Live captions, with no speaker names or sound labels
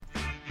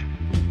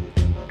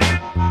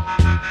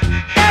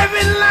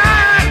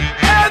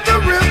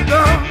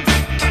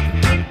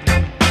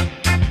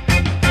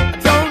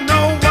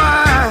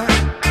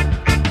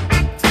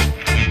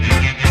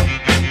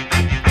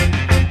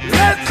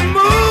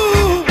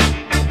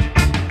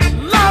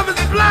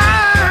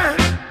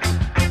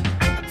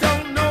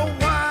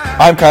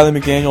I'm Kylie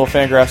McDaniel of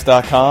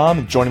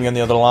Fangraphs.com. Joining me on the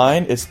other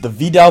line, it's the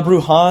Vidal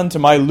Brujan to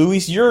my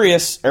Luis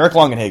Urias, Eric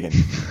Longenhagen.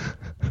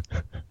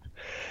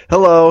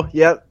 Hello.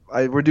 Yep,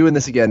 we're doing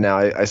this again now,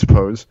 I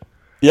suppose.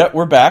 Yep,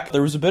 we're back.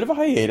 There was a bit of a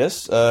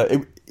hiatus.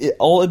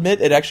 I'll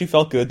admit it actually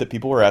felt good that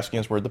people were asking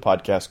us where'd the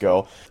podcast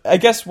go. I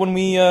guess when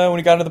we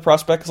got into the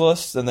prospects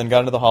list and then got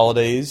into the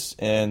holidays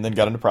and then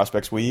got into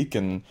prospects week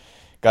and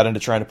got into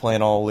trying to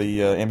plan all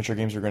the amateur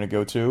games we're going to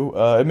go to,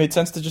 it made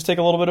sense to just take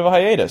a little bit of a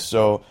hiatus.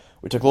 So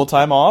we took a little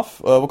time off.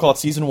 We'll call it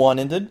Season 1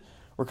 ended.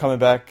 We're coming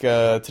back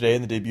today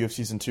in the debut of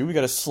Season 2. We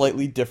got a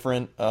slightly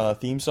different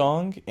theme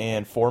song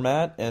and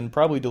format and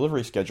probably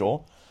delivery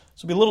schedule.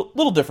 So it'll be a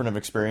little different of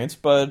experience,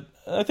 but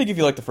I think if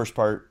you like the first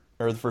part,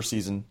 or the first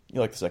season, you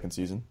like the second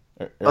season.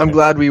 I'm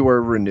glad we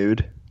were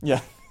renewed.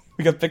 Yeah,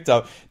 we got picked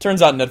up.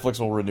 Turns out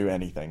Netflix will renew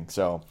anything,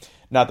 so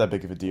not that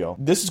big of a deal.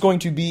 This is going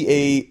to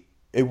be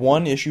a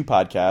one-issue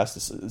podcast.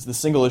 This is the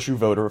single-issue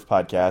voter of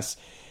podcasts.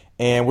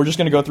 And we're just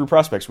going to go through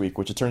Prospects Week,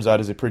 which it turns out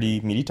is a pretty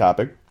meaty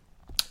topic.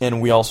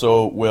 And we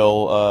also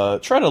will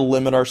try to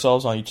limit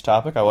ourselves on each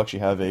topic. I will actually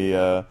have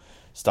a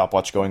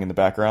stopwatch going in the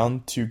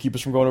background to keep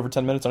us from going over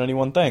 10 minutes on any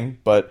one thing.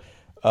 But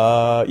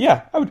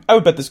yeah, I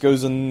would bet this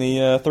goes in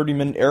the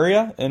 30-minute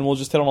area, and we'll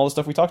just hit on all the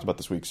stuff we talked about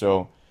this week.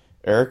 So,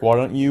 Eric, why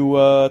don't you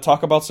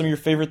talk about some of your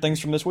favorite things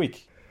from this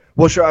week?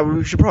 Well, sure.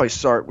 We should probably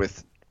start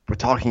with we're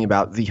talking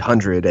about the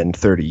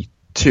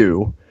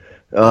 132.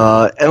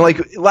 And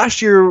like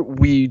last year,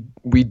 we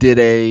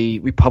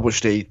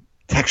published a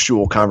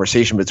textual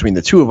conversation between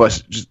the two of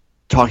us, just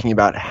talking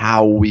about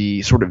how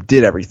we sort of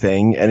did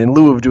everything. And in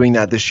lieu of doing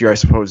that this year, I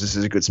suppose this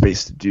is a good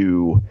space to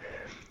do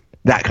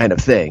that kind of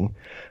thing.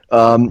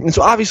 And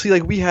so obviously,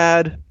 like we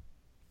had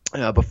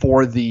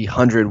before the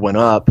 100 went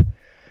up,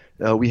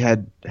 we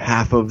had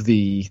half of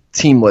the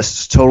team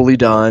lists totally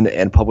done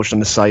and published on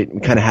the site.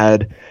 We kind of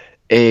had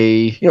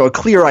a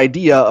clear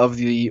idea of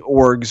the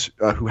orgs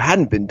who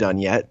hadn't been done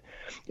yet.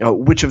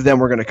 Which of them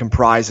were going to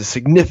comprise a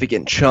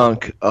significant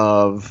chunk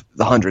of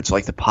the 100. So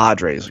like the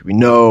Padres, we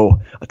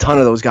know a ton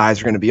of those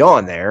guys are going to be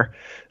on there.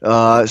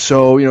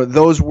 So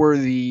those were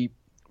the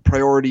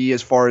priority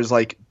as far as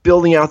like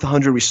building out the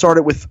 100. We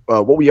started with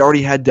what we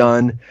already had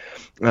done.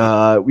 We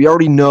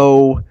already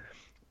know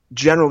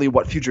generally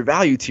what future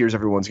value tiers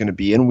everyone's going to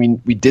be in.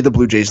 We did the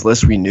Blue Jays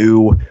list. We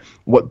knew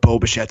what Bo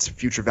Bichette's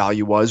future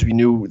value was. We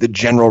knew the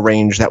general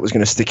range that was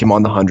going to stick him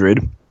on the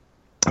 100.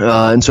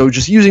 And so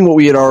just using what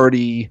we had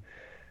already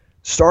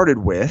started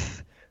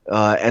with,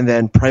 and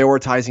then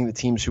prioritizing the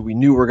teams who we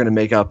knew were going to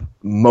make up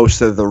most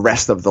of the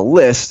rest of the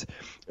list,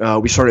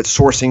 we started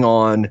sourcing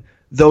on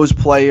those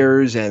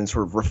players and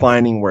sort of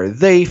refining where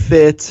they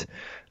fit,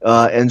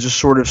 and just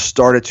sort of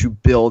started to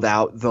build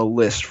out the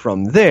list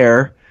from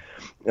there.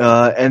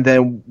 And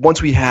then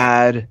once we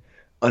had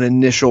an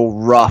initial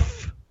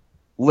rough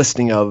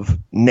listing of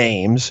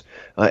names,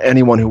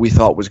 anyone who we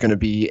thought was going to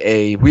be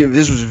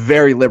this was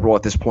very liberal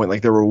at this point.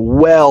 Like there were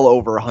well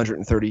over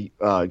 130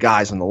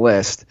 guys on the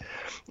list.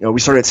 We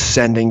started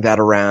sending that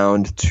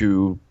around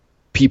to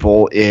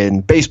people in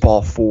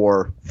baseball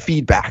for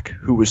feedback.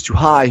 Who was too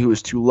high? Who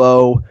was too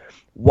low?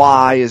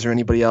 Why? Is there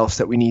anybody else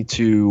that we need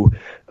to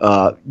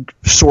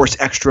source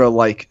extra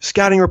like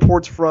scouting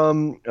reports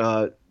from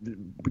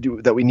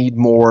that we need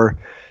more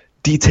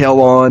detail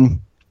on?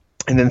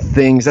 And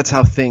then that's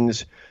how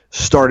things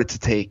started to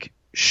take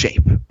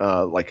shape,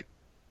 a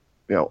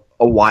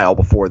while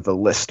before the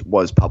list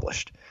was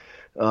published.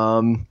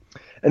 And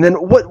then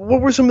what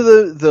were some of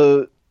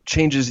the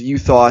changes you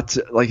thought,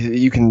 like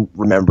you can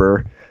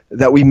remember,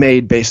 that we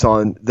made based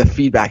on the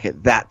feedback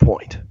at that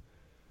point?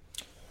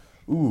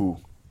 Ooh.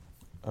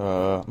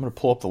 I'm going to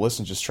pull up the list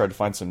and just try to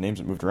find some names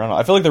that moved around.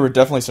 I feel like there were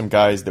definitely some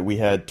guys that we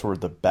had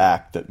toward the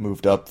back that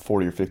moved up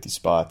 40 or 50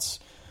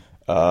 spots.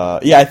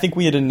 Yeah, I think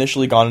we had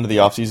initially gone into the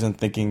offseason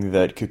thinking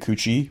that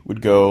Kikuchi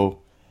would go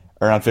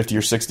around 50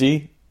 or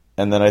 60,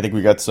 and then I think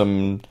we got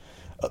a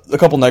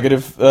couple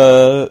negative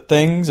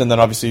things, and then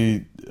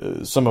obviously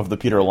some of the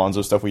Peter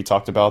Alonso stuff we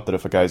talked about, that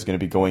if a guy is going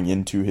to be going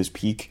into his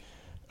peak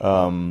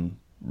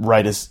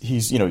right as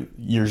he's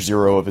year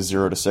zero of his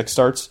 0 to 6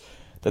 starts,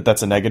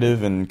 that's a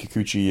negative, and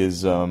Kikuchi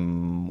is,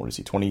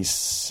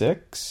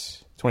 26?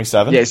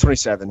 27? Yeah, he's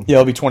 27. Yeah,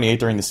 he'll be 28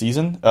 during the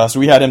season. So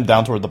we had him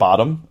down toward the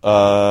bottom,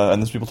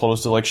 and then people told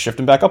us to like shift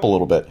him back up a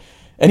little bit.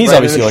 And he's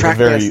obviously and the like a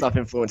very stuff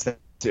influenced that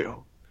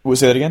too.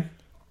 Say that again?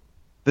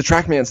 The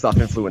TrackMan stuff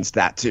influenced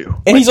that too.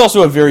 And he's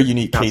also a very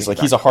unique case. Like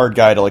he's a hard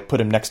guy to like put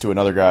him next to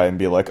another guy and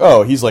be like,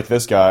 oh, he's like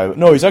this guy.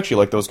 No, he's actually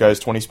like those guys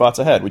 20 spots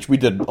ahead, which we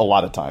did a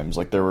lot of times.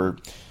 Like there were,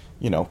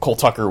 Cole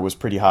Tucker was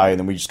pretty high, and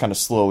then we just kind of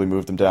slowly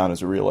moved him down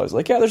as we realized,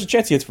 like, yeah, there's a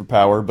chance he hits for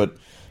power, but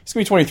he's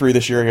going to be 23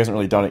 this year. He hasn't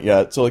really done it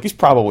yet. So, like, he's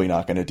probably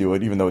not going to do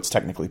it, even though it's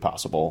technically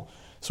possible.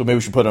 So maybe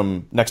we should put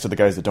him next to the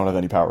guys that don't have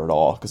any power at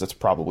all, because that's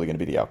probably going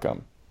to be the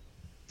outcome.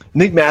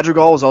 Nick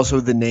Madrigal is also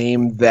the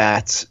name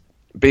that,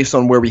 based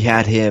on where we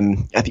had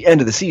him at the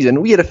end of the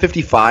season, we had a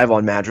 55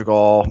 on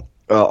Madrigal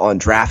on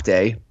draft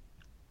day.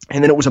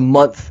 And then it was a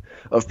month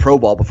of pro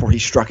ball before he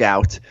struck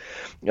out.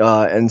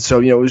 And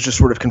so, it was just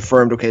sort of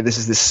confirmed, okay, this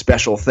is this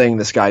special thing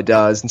this guy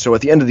does. And so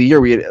at the end of the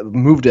year, we had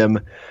moved him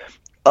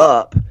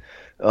up.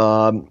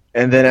 And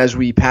then as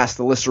we passed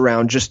the list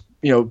around, just,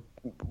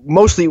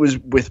 mostly it was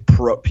with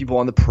people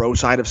on the pro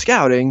side of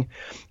scouting.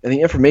 And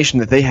the information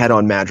that they had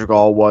on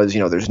Madrigal was,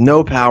 there's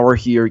no power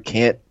here,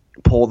 can't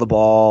pull the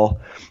ball.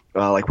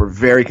 We're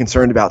very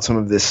concerned about some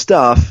of this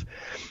stuff.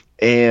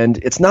 And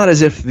it's not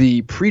as if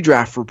the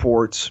pre-draft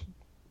reports,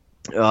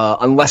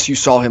 unless you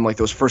saw him like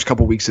those first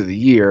couple weeks of the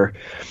year,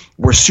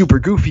 were super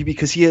goofy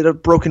because he had a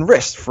broken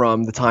wrist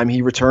from the time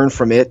he returned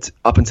from it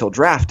up until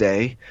draft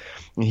day.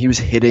 And he was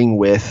hitting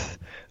with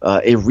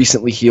a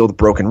recently healed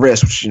broken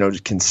wrist,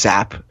 which, can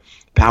sap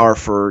power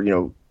for,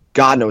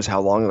 God knows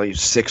how long, like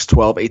 6,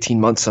 12, 18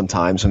 months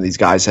sometimes. Some of these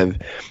guys have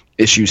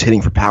issues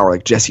hitting for power,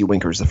 like Jesse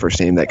Winker is the first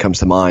name that comes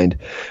to mind.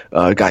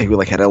 A guy who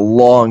had a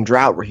long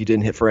drought where he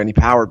didn't hit for any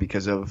power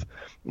because of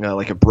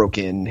a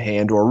broken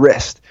hand or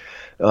wrist.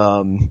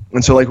 And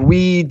so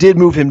we did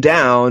move him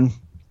down,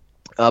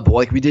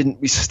 but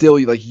we still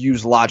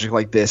use logic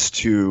like this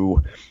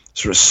to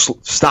sort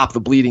of stop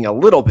the bleeding a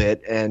little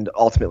bit and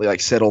ultimately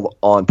settled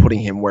on putting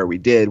him where we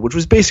did, which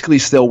was basically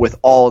still with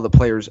all of the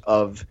players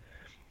of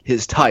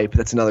his type.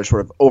 That's another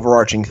sort of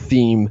overarching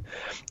theme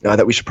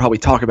that we should probably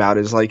talk about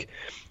is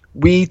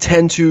we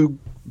tend to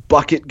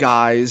bucket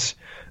guys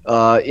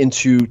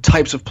into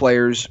types of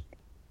players,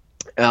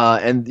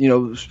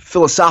 and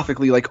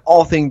philosophically,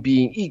 all things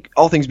being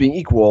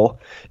equal,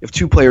 if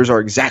two players are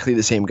exactly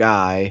the same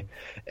guy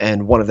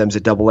and one of them's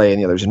at AA and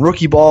the other's in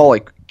rookie ball,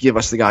 give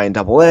us the guy in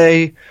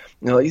AA.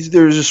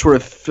 There's just sort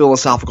of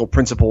philosophical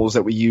principles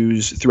that we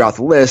use throughout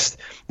the list.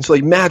 And so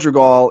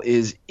Madrigal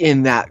is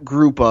in that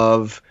group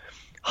of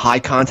high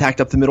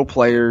contact up the middle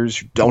players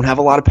who don't have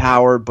a lot of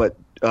power, but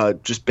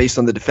just based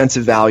on the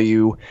defensive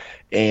value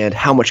and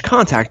how much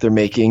contact they're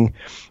making,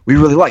 we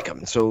really like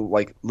them.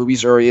 So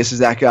Luis Urias is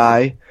that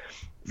guy,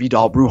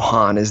 Vidal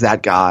Brujan is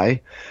that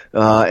guy,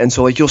 and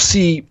so you'll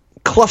see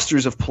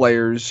clusters of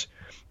players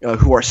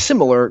who are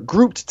similar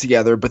grouped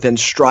together, but then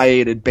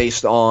striated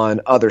based on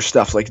other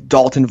stuff. Like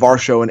Dalton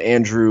Varsho and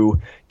Andrew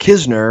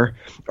Kisner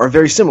are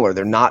very similar.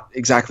 They're not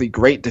exactly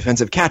great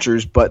defensive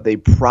catchers, but they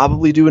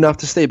probably do enough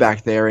to stay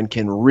back there and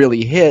can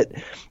really hit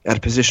at a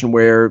position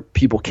where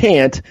people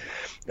can't.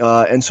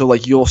 And so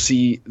you'll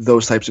see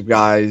those types of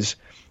guys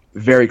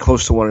very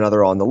close to one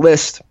another on the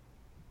list,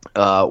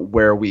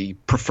 where we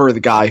prefer the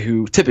guy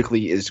who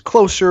typically is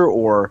closer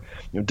or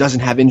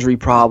doesn't have injury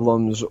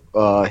problems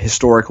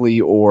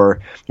historically, or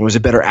is a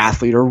better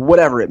athlete or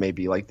whatever it may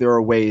be. There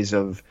are ways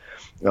of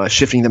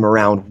shifting them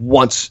around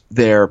once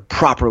they're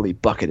properly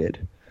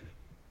bucketed.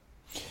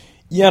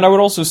 Yeah, and I would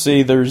also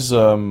say there's,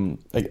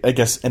 I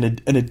guess,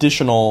 an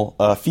additional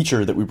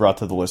feature that we brought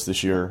to the list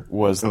this year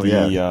was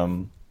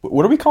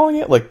what are we calling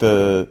it?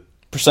 The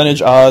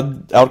percentage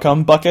odd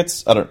outcome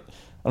buckets? I don't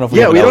know if we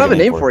don't have a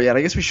name for it yet.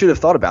 I guess we should have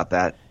thought about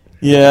that.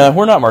 Yeah,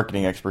 we're not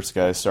marketing experts,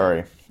 guys.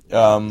 Sorry.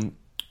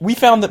 We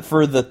found that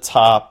for the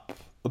top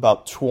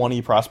about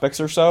 20 prospects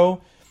or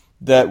so,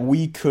 that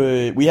we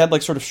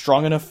had sort of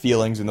strong enough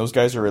feelings, and those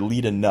guys are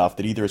elite enough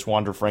that either it's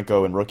Wander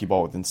Franco and rookie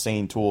ball with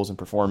insane tools and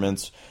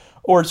performance,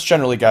 or it's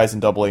generally guys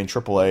in AA and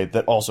AAA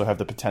that also have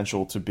the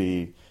potential to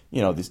be,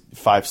 these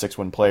 5-6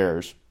 win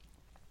players,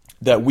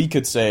 that we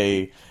could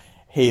say,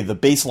 hey, the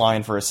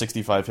baseline for a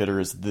 65 hitter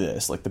is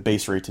this, the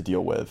base rate to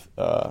deal with.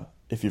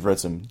 If you've read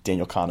some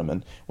Daniel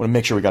Kahneman, want to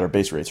make sure we got our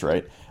base rates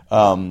right.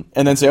 And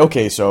then say,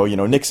 okay, so,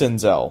 Nick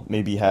Senzel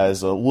maybe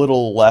has a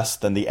little less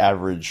than the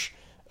average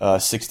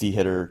 60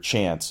 hitter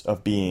chance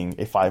of being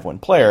a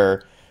 5-1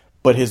 player,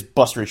 but his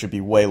bust rate should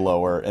be way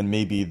lower, and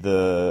maybe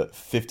the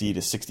 50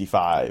 to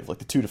 65,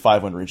 the 2 to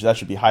 5-1 range, that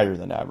should be higher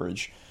than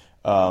average.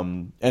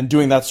 And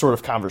doing that sort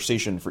of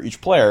conversation for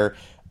each player,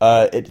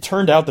 it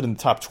turned out that in the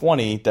top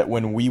 20, that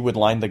when we would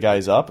line the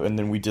guys up, and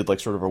then we did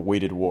sort of a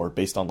weighted WAR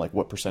based on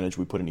what percentage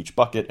we put in each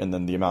bucket, and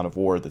then the amount of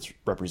WAR that's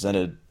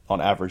represented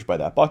on average by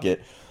that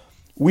bucket,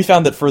 we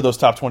found that for those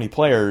top 20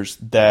 players,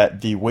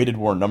 that the weighted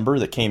WAR number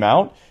that came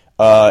out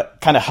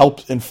kind of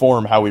helped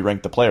inform how we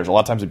ranked the players. A lot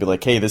of times it'd be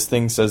hey, this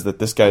thing says that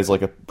this guy's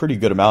a pretty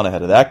good amount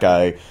ahead of that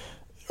guy.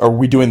 Are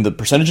we doing the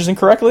percentages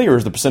incorrectly, or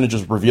is the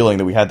percentages revealing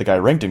that we had the guy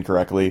ranked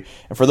incorrectly?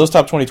 And for those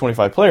top 20,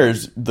 25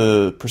 players,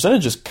 the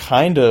percentages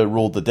kind of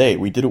ruled the day.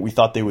 We did what we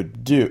thought they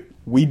would do.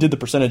 We did the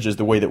percentages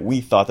the way that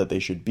we thought that they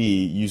should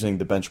be, using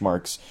the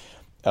benchmarks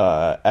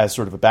as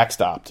sort of a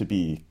backstop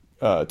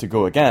to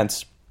go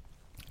against.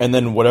 And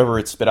then whatever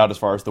it spit out as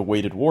far as the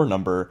weighted WAR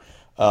number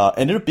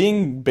ended up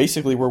being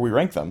basically where we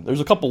ranked them.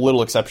 There's a couple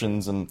little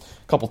exceptions and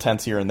a couple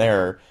tenths here and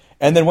there.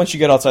 And then once you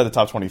get outside the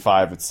top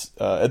 25,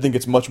 I think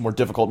it's much more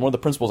difficult. One of the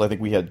principles I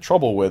think we had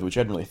trouble with, which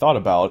I hadn't really thought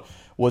about,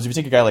 was if you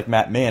take a guy like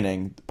Matt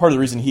Manning, part of the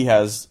reason he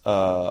has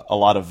a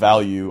lot of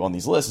value on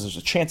these lists is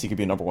there's a chance he could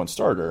be a number one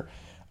starter.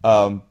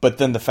 But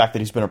then the fact that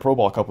he's been a Pro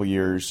Bowl a couple of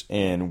years,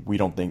 and we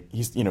don't think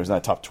he's not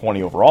a top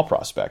 20 overall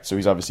prospect, so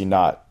he's obviously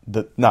not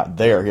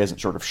there. He hasn't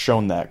sort of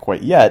shown that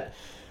quite yet.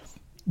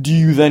 Do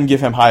you then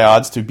give him high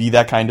odds to be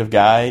that kind of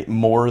guy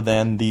more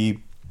than the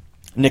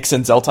Nick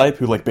Senzel type,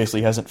 who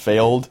basically hasn't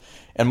failed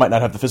and might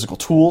not have the physical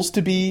tools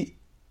to be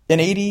an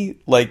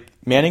 80 like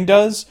Manning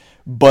does,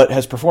 but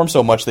has performed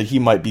so much that he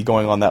might be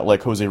going on that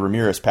like Jose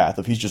Ramirez path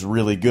of he's just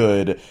really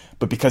good,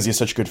 but because he has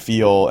such good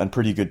feel and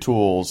pretty good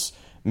tools,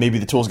 maybe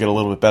the tools get a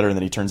little bit better and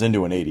then he turns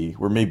into an 80,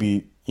 where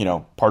maybe,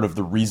 part of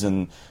the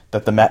reason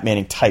that the Matt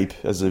Manning type,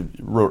 as I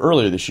wrote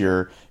earlier this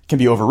year, can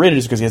be overrated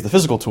is because he has the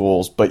physical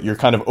tools, but you're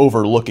kind of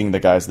overlooking the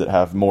guys that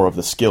have more of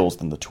the skills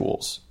than the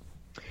tools.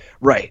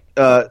 Right.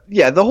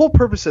 The whole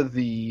purpose of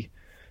the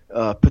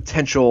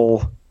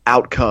potential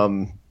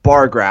outcome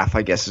bar graph,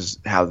 I guess is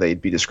how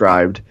they'd be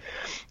described,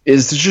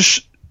 is to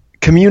just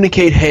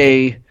communicate,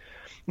 hey,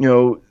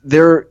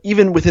 they're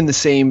even within the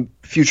same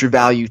future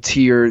value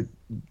tier,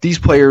 these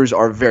players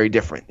are very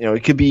different.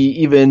 It could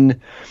be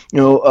even,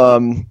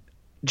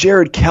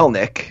 Jared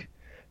Kelenic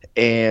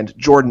and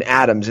Jordan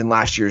Adams in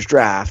last year's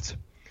draft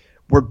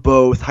were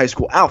both high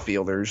school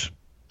outfielders,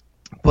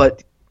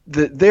 but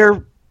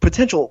their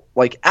potential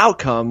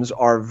outcomes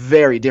are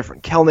very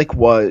different.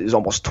 Kelenic is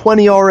almost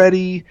 20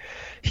 already.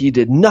 He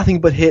did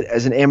nothing but hit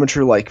as an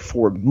amateur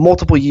for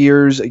multiple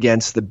years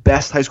against the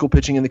best high school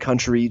pitching in the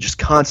country, just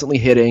constantly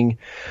hitting.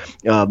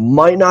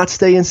 Might not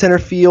stay in center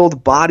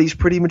field. Body's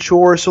pretty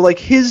mature. So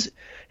his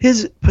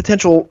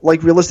potential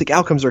realistic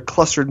outcomes are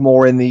clustered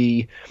more in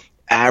the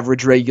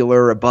average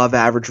regular, above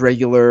average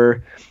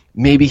regular.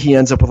 Maybe he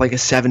ends up with a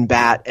 7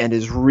 bat and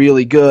is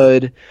really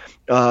good.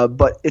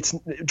 But it's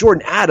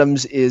Jordan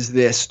Adams is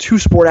this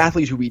two-sport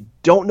athlete who we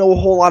don't know a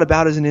whole lot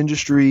about as an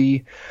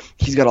industry.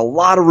 He's got a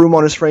lot of room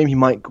on his frame. He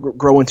might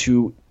grow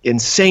into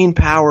insane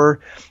power,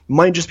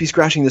 might just be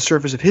scratching the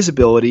surface of his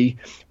ability,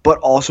 but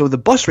also the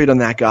bust rate on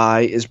that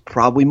guy is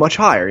probably much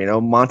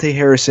higher. Monte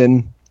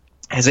Harrison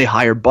has a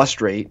higher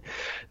bust rate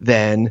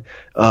than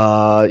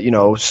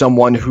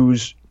someone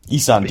who's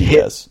Isan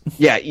Diaz.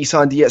 Yeah,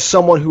 Isan Diaz,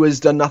 someone who has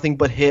done nothing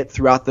but hit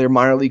throughout their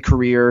minor league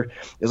career,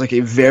 is a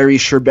very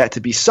sure bet to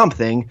be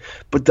something,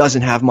 but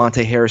doesn't have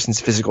Monte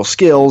Harrison's physical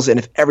skills. And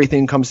if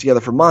everything comes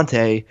together for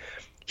Monte,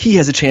 he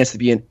has a chance to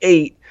be an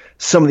 8.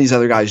 Some of these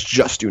other guys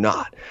just do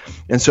not.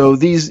 And so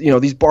these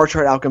bar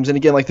chart outcomes, and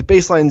again, the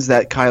baselines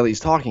that Kylie's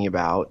talking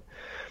about,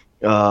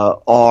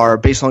 are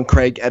based on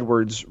Craig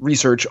Edwards'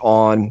 research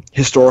on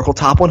historical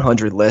top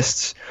 100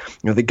 lists.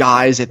 The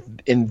guys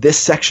in this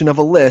section of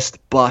a list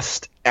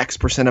bust X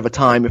percent of a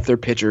time if they're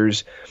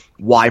pitchers,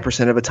 Y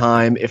percent of a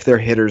time if they're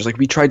hitters.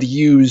 We tried to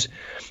use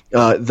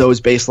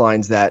those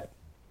baselines that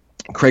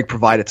Craig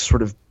provided to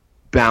sort of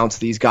bounce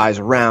these guys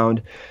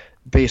around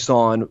based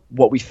on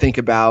what we think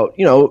about,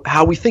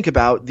 how we think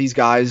about these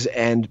guys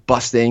and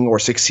busting or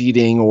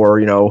succeeding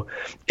or,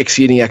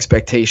 exceeding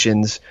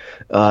expectations,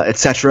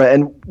 etc.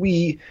 And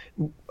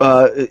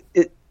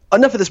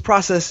enough of this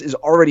process is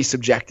already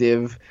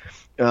subjective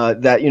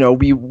that,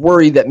 we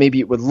worry that maybe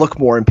it would look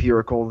more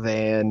empirical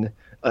than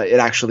it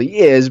actually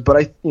is.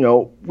 But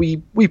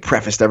we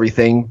prefaced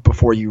everything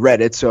before you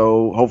read it,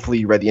 so hopefully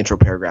you read the intro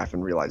paragraph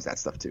and realized that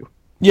stuff too.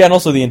 Yeah, and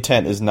also the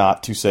intent is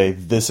not to say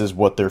this is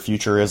what their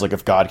future is.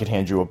 If God could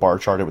hand you a bar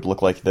chart, it would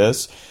look like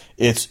this.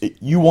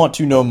 You want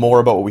to know more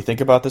about what we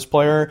think about this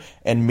player,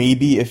 and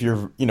maybe if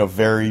you're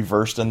very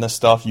versed in this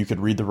stuff, you could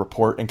read the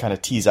report and kind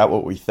of tease out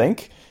what we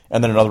think.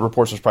 And then in other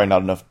reports, there's probably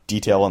not enough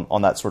detail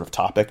on that sort of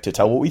topic to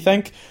tell what we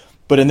think.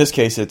 But in this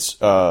case,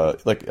 it's I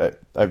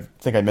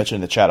think I mentioned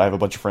in the chat, I have a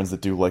bunch of friends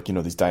that do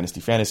these dynasty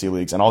fantasy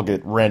leagues, and I'll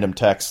get random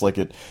texts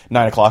at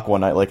 9:00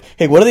 one night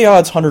hey, what are the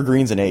odds Hunter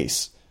Green's an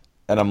ace?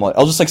 And I'm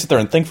I'll just sit there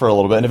and think for a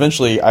little bit, and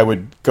eventually I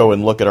would go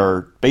and look at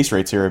our base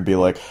rates here and be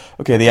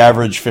okay, the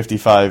average 50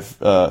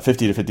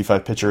 to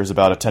 55 pitcher is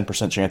about a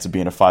 10% chance of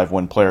being a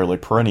 5-win player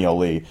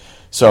perennially.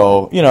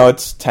 So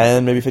it's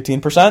 10, maybe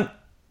 15%,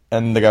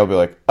 and the guy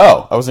will be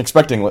oh, I wasn't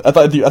expecting. I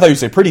thought you'd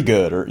say pretty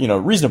good or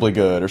reasonably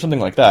good or something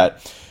like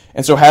that.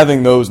 And so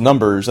having those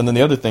numbers, and then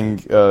the other thing,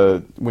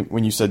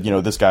 when you said,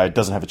 this guy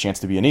doesn't have a chance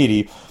to be an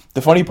 80,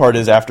 the funny part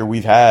is after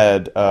we've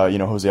had,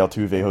 Jose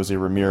Altuve, Jose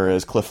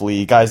Ramirez, Cliff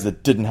Lee, guys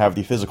that didn't have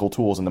the physical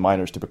tools in the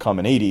minors to become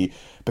an 80,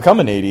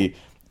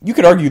 you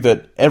could argue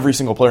that every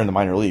single player in the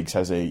minor leagues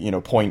has a,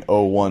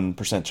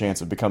 0.01% chance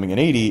of becoming an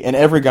 80, and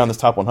every guy on this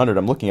top 100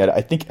 I'm looking at,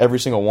 I think every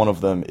single one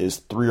of them is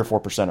 3 or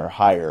 4% or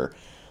higher,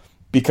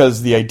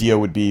 because the idea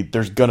would be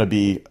there's going to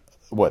be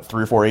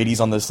 3 or 4 80s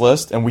on this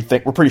list, and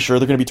we're pretty sure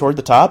they're going to be toward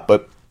the top,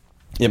 but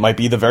it might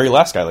be the very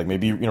last guy,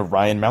 maybe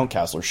Ryan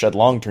Mountcastle or Shed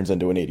Long turns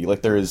into an 80.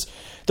 There is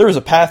a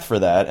path for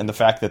that, and the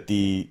fact that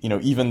the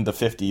even the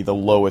 50, the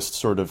lowest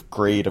sort of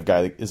grade of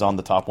guy is on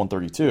the top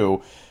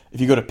 132. If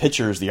you go to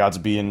pitchers, the odds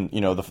of being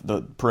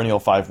the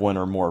perennial 5-win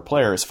or more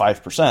player is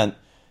 5%.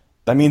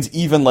 That means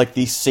even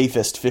the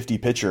safest 50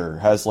 pitcher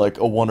has a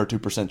 1 or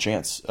 2%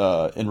 chance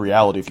in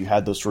reality if you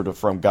had those sort of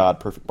from God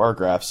perfect bar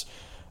graphs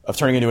of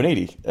turning into an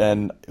 80.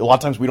 And a lot of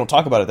times we don't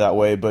talk about it that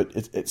way, but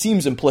it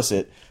seems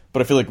implicit,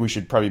 but I feel we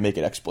should probably make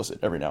it explicit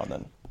every now and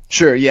then.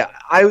 Sure, yeah.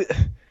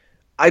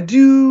 I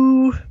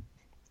do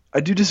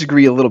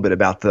disagree a little bit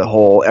about the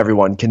whole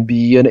everyone can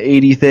be an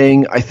 80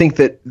 thing. I think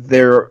that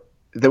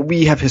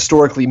we have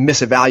historically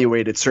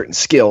misevaluated certain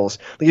skills.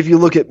 If you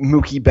look at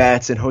Mookie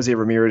Betts and Jose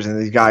Ramirez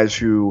and these guys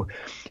who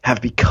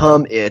have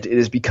become it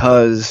is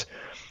because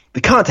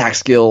the contact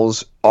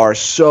skills are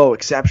so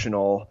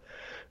exceptional.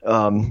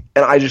 And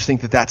I just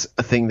think that that's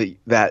a thing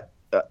that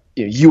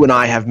you and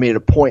I have made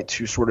a point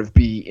to sort of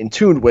be in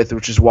tune with,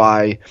 which is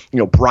why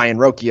Brian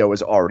Rocchio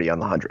is already on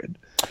the 100.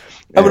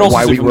 I would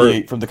also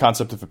say from the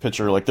concept of a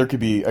pitcher, like there could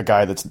be a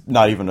guy that's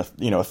not even a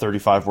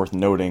 35 worth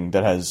noting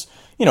that has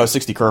a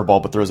 60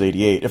 curveball but throws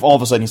 88. If all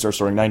of a sudden he starts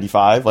throwing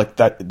 95, like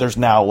that, there's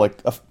now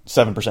like a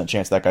 7%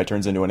 chance that guy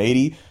turns into an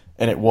 80,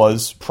 and it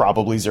was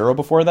probably 0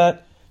 before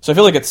that. So I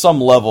feel like at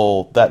some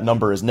level that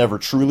number is never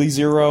truly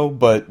 0,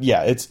 but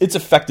yeah, it's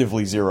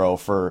effectively 0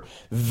 for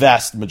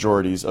vast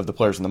majorities of the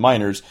players in the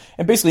minors,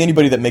 and basically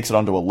anybody that makes it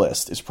onto a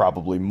list is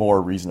probably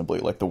more reasonably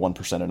like the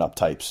 1% and up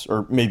types,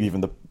 or maybe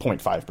even the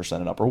 0.5%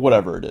 and up, or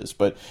whatever it is.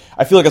 But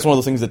I feel like that's one of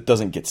those things that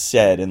doesn't get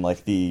said in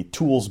like the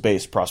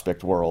tools-based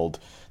prospect world.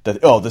 That,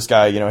 this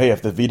guy, hey,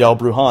 if the Vidal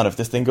Brujan, if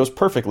this thing goes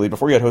perfectly,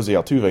 before you had Jose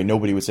Altuve,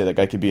 nobody would say that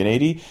guy could be an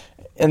 80.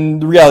 And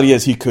the reality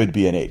is he could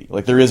be an 80.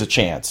 Like, there is a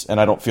chance,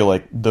 and I don't feel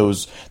like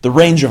the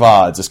range of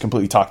odds is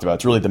completely talked about.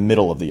 It's really the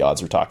middle of the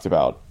odds are talked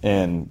about.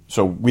 And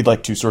so we'd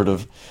like to sort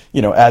of,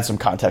 add some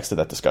context to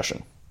that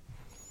discussion.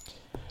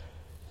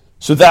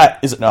 So that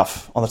is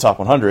enough on the top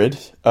 100.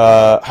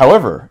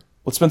 However,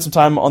 let's spend some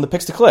time on the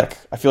picks to click.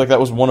 I feel like that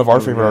was one of our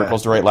favorite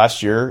articles to write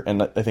last year,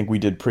 and I think we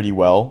did pretty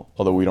well,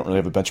 although we don't really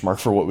have a benchmark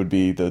for what would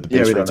be the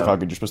base rates of how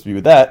good you're supposed to be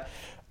with that.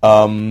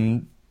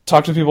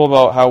 Talk to people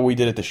about how we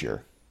did it this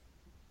year.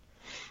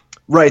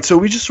 Right, so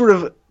we just sort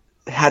of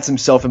had some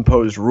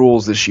self-imposed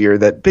rules this year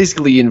that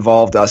basically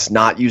involved us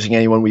not using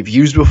anyone we've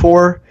used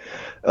before,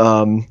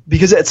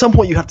 because at some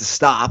point you have to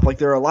stop. Like,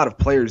 there are a lot of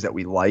players that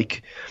we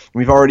like.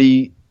 We've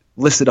already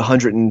listed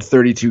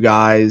 132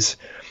 guys.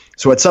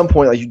 So at some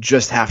point, like, you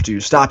just have to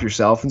stop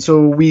yourself. And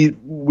so we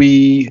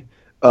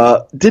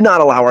did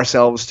not allow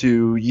ourselves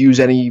to use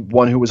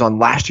anyone who was on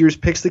last year's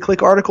Picks to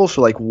Click article.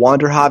 So like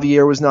Wander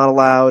Javier was not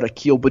allowed.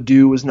 Akil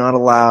Baddoo was not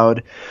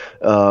allowed.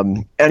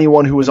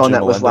 Anyone who was on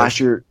that list last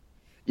year.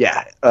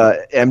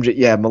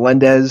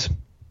 Melendez.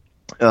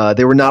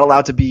 They were not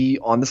allowed to be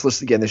on this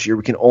list again this year.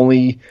 We can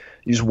only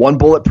use one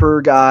bullet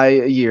per guy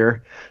a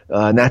year,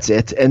 and that's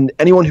it. And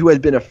anyone who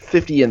had been a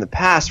 50 in the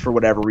past for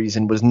whatever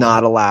reason was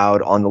not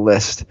allowed on the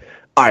list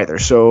either.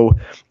 So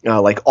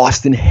like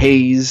Austin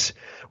Hayes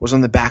was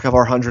on the back of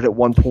our 100 at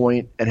one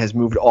point and has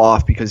moved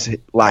off because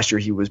last year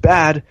he was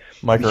bad.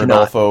 Mike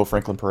Rodolfo,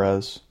 Franklin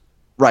Perez.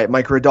 Right,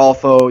 Mike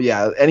Rodolfo,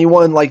 yeah.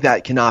 Anyone like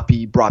that cannot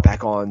be brought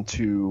back on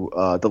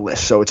to the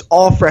list. So it's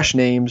all fresh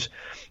names.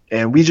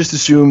 And we just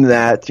assume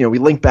that, we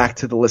link back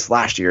to the list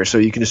last year, so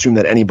you can assume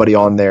that anybody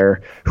on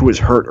there who was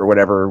hurt or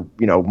whatever,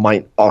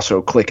 might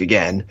also click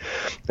again.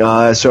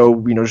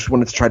 So, just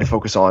wanted to try to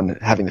focus on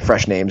having the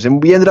fresh names.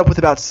 And we ended up with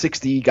about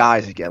 60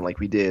 guys again, like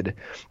we did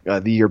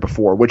the year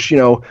before, which,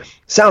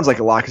 sounds like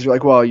a lot because you're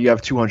like, well, you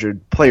have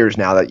 200 players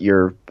now that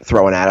you're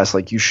throwing at us.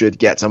 Like, you should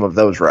get some of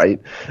those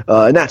right.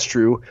 And that's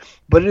true.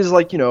 But it is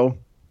like,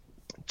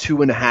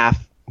 2.5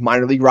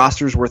 minor league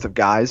rosters worth of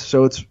guys,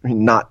 so it's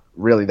not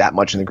really that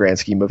much in the grand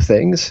scheme of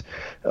things.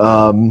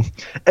 And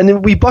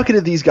then we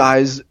bucketed these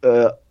guys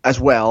as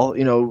well.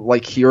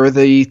 Like, here are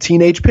the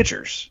teenage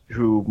pitchers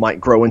who might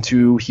grow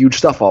into huge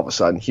stuff all of a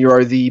sudden. Here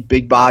are the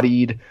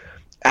big-bodied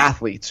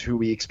athletes who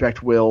we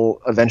expect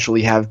will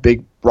eventually have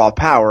big raw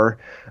power,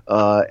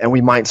 and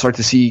we might start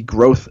to see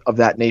growth of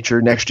that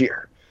nature next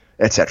year,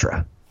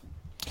 etc.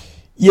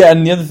 Yeah,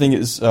 and the other thing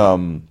is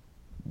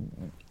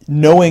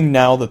knowing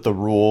now that the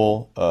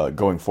rule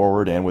going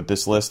forward and with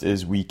this list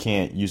is we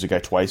can't use a guy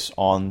twice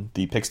on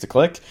the Picks to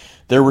Click.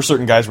 There were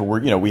certain guys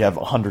where we have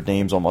 100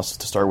 names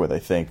almost to start with. I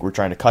think we're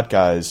trying to cut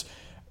guys.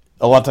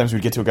 A lot of times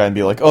we'd get to a guy and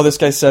be like, "Oh, this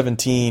guy's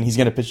 17. He's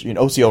going to pitch."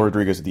 OCL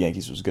Rodriguez at the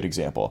Yankees was a good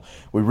example.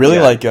 We really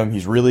like him.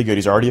 He's really good.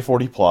 He's already a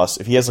 40 plus.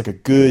 If he has like a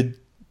good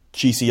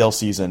GCL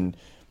season,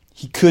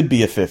 he could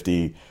be a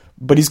 50.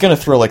 But he's going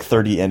to throw like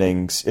 30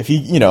 innings. If he,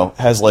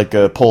 has like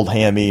a pulled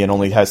hammy and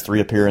only has 3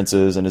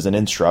 appearances and is an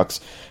instructs,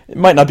 it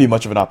might not be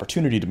much of an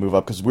opportunity to move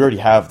up because we already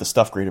have the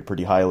stuff graded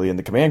pretty highly and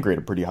the command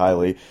graded pretty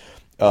highly.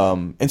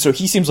 And so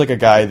he seems like a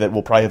guy that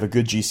will probably have a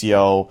good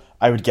GCL.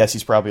 I would guess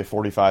he's probably a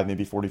 45,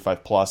 maybe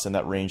 45 plus in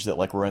that range that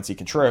like Roansy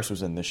Contreras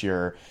was in this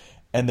year.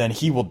 And then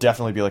he will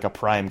definitely be like a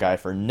prime guy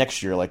for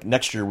next year. Like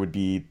next year would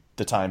be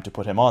the time to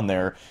put him on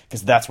there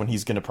because that's when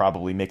he's going to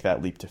probably make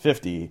that leap to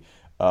 50.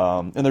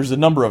 And there's a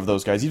number of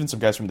those guys, even some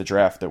guys from the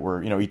draft that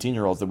were,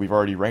 18-year-olds that we've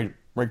already ranked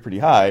pretty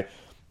high.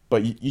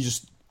 But you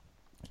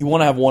want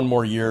to have one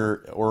more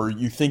year, or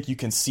you think you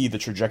can see the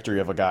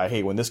trajectory of a guy.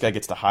 Hey, when this guy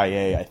gets to high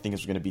A, I think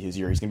it's going to be his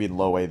year. He's going to be in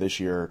low A this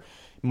year.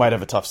 He might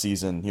have a tough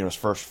season, his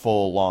first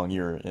full long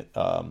year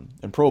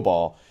in pro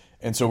ball.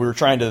 And so we were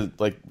trying to,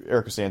 like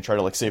Eric was saying, try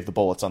to like save the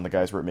bullets on the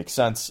guys where it makes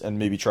sense, and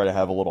maybe try to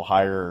have a little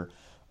higher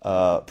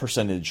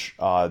percentage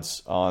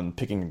odds on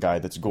picking a guy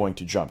that's going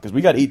to jump. Because we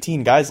got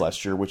 18 guys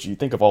last year, which you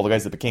think of all the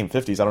guys that became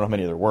 50s, I don't know how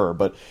many there were,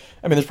 but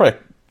I mean, there's probably,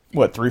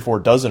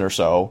 3-4 dozen or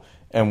so,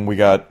 and we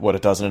got, a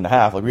dozen and a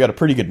half. Like, we got a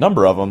pretty good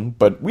number of them,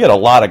 but we had a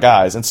lot of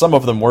guys, and some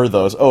of them were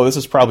those, this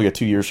is probably a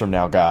 2 years from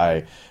now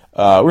guy.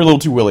 We're a little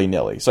too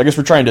willy-nilly. So I guess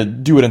we're trying to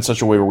do it in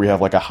such a way where we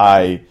have like a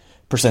high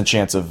percent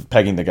chance of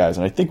pegging the guys,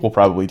 and I think we'll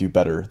probably do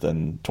better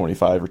than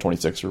 25 or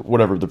 26 or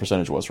whatever the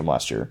percentage was from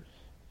last year.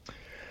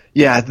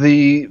 Yeah,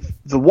 the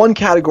one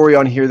category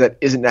on here that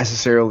isn't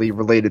necessarily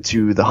related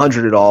to the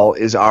 100 at all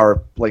is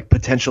our like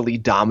potentially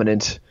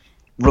dominant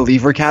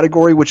reliever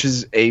category, which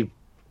is a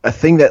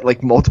thing that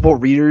like multiple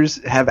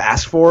readers have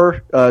asked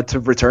for to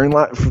return.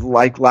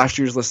 Like last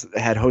year's list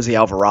had Jose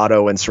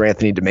Alvarado and Sir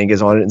Anthony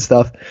Dominguez on it and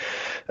stuff.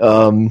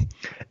 And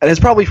it's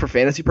probably for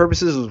fantasy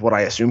purposes is what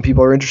I assume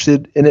people are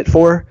interested in it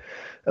for.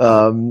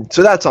 So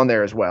that's on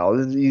there as well.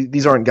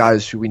 These aren't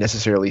guys who we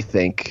necessarily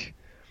think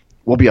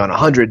will be on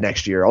 100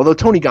 next year, although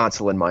Tony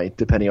Gonsolin might,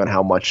 depending on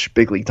how much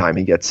big league time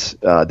he gets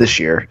this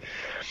year.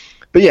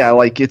 But yeah,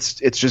 like it's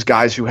just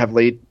guys who have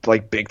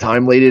big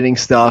time late inning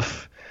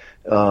stuff.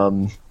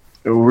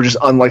 We're just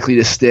unlikely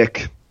to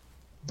stick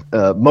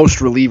most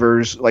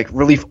relievers, like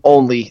relief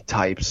only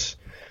types,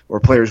 or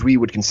players we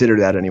would consider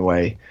that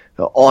anyway,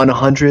 on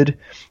 100.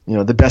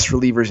 The best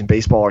relievers in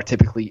baseball are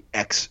typically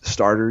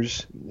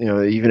ex-starters.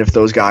 Even if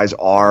those guys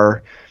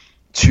are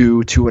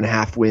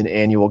 2.5 win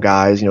annual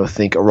guys,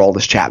 think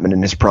Aroldis Chapman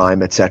in his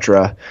prime,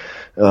 etc.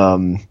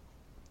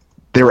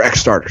 They were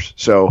ex-starters.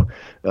 So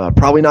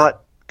probably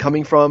not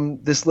coming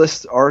from this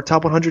list are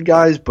top 100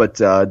 guys, but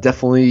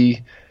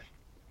definitely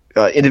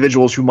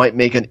individuals who might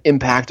make an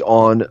impact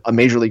on a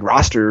major league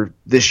roster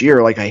this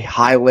year, like a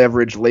high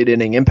leverage late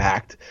inning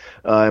impact,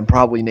 and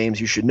probably names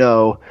you should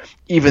know,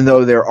 even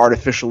though they're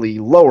artificially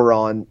lower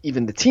on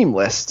even the team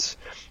lists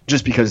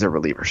just because they're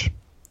relievers.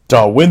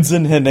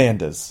 Darwinzon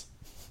Hernandez.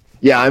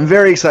 Yeah, I'm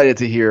very excited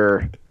to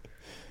hear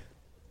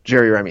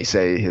Jerry Remy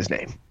say his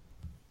name.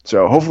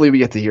 So hopefully we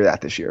get to hear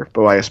that this year,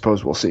 but I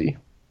suppose we'll see.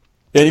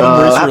 Yeah, even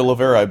Mauricio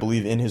Rivera, I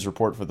believe, in his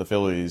report for the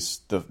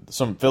Phillies,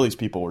 some Phillies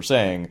people were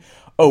saying,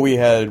 we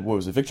had,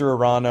 Victor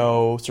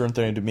Arano, Sir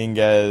Anthony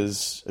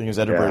Dominguez, I think it was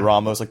Edinburgh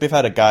Ramos. Like, they've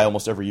had a guy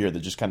almost every year that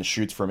just kind of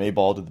shoots from A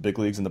ball to the big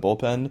leagues in the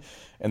bullpen.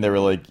 And they were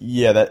like,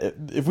 that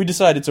if we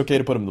decide it's okay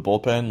to put him in the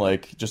bullpen,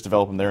 like, just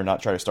develop him there and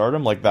not try to start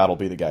him, like, that'll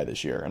be the guy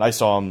this year. And I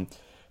saw him,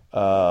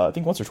 I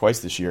think once or twice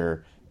this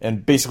year,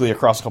 and basically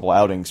across a couple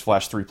outings,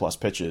 flash 3+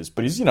 pitches.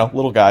 But he's,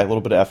 little guy, a little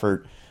bit of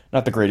effort.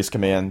 Not the greatest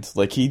command.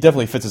 Like, he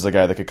definitely fits as a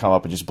guy that could come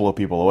up and just blow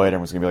people away. And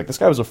everyone's going to be like, this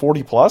guy was a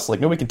 40+? Like,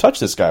 nobody can touch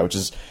this guy, which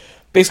is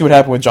basically what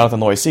happened with Jonathan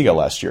Loaisiga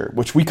last year,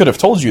 which we could have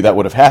told you that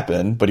would have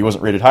happened, but he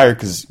wasn't rated higher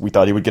because we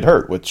thought he would get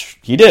hurt, which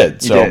he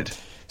did.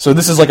 So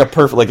this is like a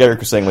perfect, like Eric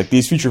was saying, like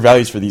these future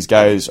values for these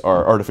guys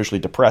are artificially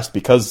depressed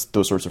because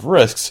those sorts of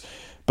risks.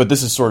 But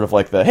this is sort of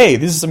like hey,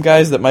 these are some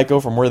guys that might go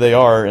from where they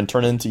are and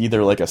turn into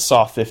either like a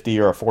soft 50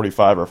 or a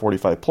 45 or a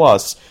 45+.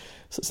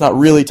 So it's not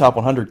really top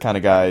 100 kind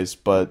of guys,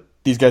 but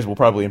these guys will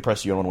probably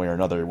impress you in one way or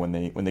another when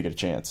they get a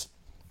chance.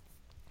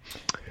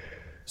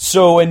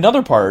 So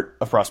another part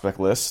of Prospect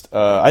List,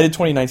 I did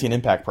 2019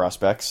 Impact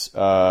Prospects,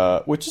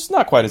 which is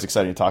not quite as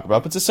exciting to talk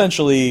about, but it's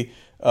essentially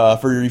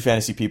for your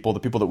fantasy people,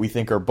 the people that we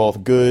think are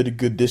both good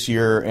this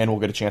year and will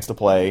get a chance to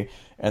play.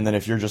 And then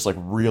if you're just like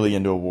really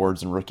into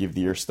awards and Rookie of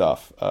the Year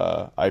stuff,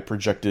 I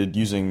projected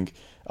using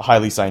a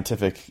highly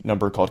scientific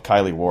number called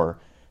Kylie WAR,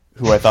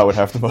 who I thought would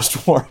have the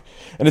most WAR.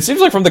 And it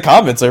seems like from the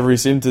comments, everybody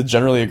seemed to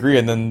generally agree.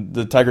 And then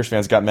the Tigers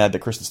fans got mad that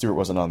Kristen Stewart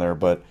wasn't on there,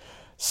 but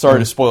sorry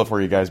to spoil it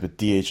for you guys, but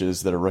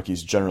DHs that are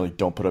rookies generally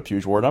don't put up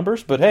huge WAR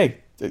numbers. But hey,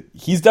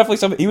 he's definitely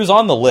something. He was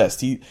on the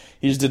list. He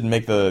just didn't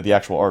make the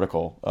actual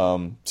article.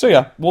 So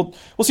yeah, we'll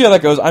see how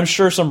that goes. I'm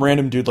sure some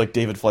random dude like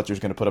David Fletcher is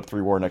going to put up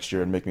 3 WAR next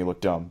year and make me look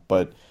dumb.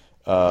 But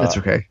that's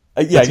okay.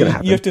 Yeah,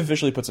 you have to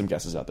officially put some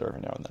guesses out there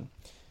every now and then.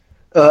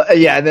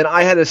 And then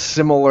I had a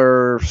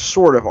similar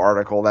sort of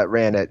article that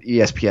ran at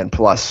ESPN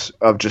Plus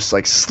of just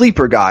like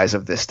sleeper guys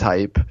of this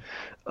type.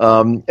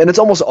 And it's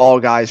almost all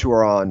guys who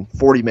are on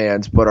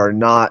 40-mans but are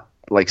not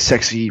like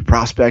sexy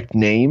prospect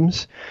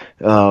names.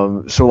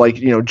 So like,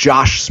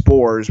 Josh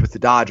Spores with the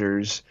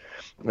Dodgers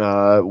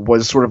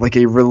was sort of like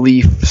a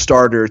relief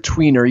starter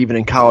tweener even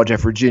in college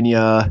at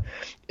Virginia.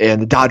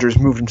 And the Dodgers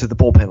moved him to the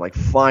bullpen like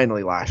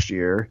finally last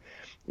year.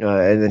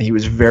 And then he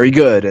was very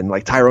good. And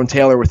like Tyrone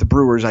Taylor with the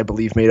Brewers, I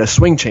believe, made a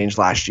swing change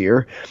last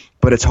year.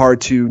 But it's hard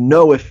to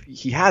know if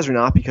he has or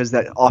not because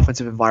that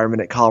offensive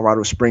environment at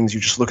Colorado Springs, you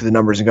just look at the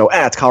numbers and go,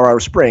 it's Colorado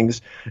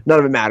Springs. None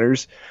of it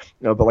matters.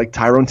 But like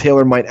Tyrone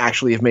Taylor might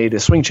actually have made a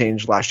swing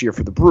change last year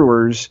for the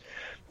Brewers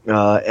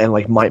and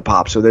like might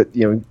pop. So that,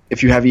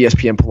 if you have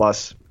ESPN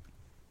Plus,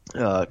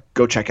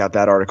 go check out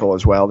that article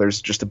as well.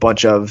 There's just a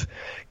bunch of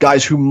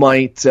guys who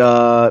might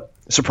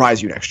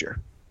surprise you next year.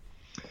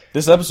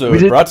 This episode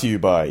is brought to you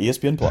by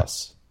ESPN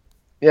Plus.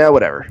 Yeah,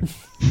 whatever.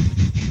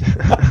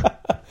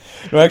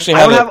 No, actually,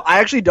 I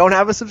actually don't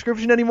have a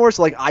subscription anymore,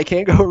 so like I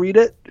can't go read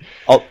it.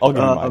 I'll give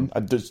you mine.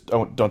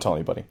 Don't tell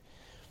anybody.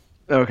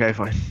 Okay,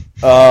 fine.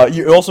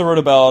 You also wrote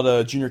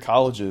about junior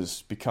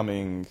colleges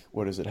becoming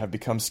have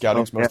become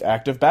scouting's most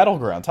active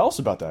battleground. Tell us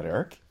about that,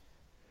 Eric.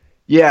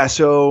 Yeah,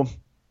 so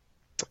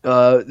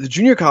the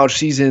junior college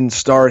season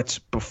starts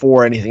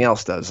before anything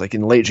else does. Like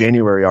in late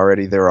January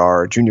already, there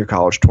are junior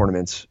college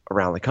tournaments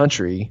around the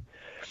country.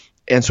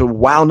 And so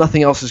while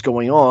nothing else is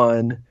going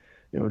on,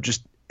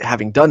 just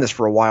having done this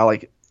for a while,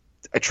 like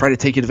I try to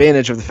take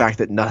advantage of the fact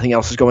that nothing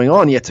else is going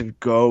on yet to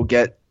go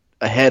get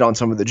ahead on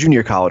some of the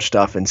junior college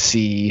stuff and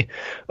see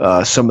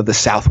some of the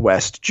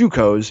Southwest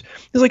JUCOs.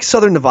 There's like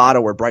Southern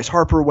Nevada where Bryce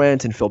Harper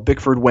went and Phil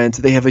Bickford went.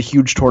 They have a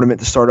huge tournament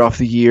to start off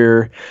the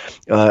year.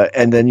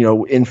 And then,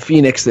 in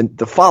Phoenix,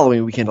 the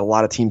following weekend, a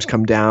lot of teams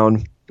come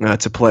down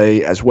to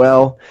play as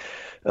well.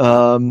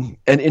 And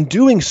in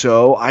doing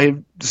so, I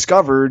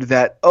discovered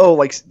that,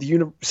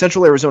 the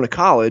Central Arizona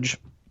College,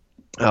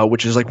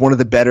 which is like one of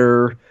the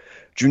better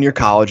junior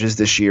colleges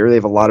this year, they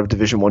have a lot of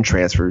Division I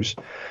transfers,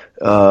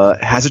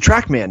 has a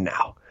TrackMan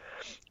now.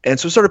 And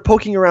so I started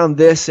poking around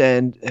this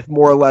and have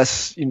more or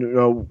less,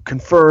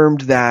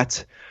 confirmed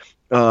that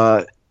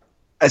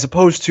as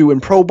opposed to in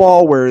pro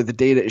ball where the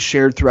data is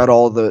shared throughout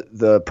all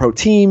the pro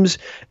teams,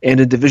 and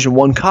in Division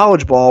I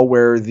college ball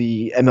where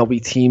the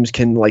MLB teams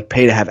can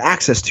pay to have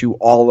access to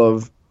all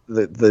of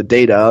the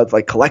data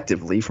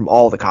collectively from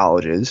all the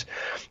colleges,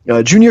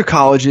 junior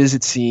colleges,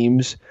 it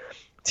seems,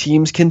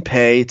 teams can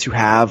pay to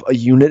have a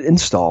unit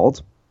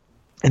installed,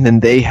 and then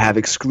they have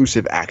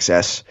exclusive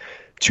access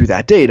to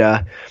that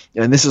data.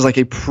 And this is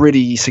a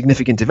pretty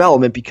significant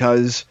development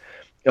because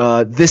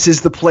this is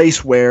the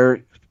place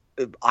where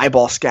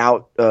eyeball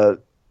scout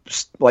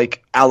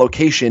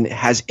allocation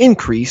has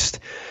increased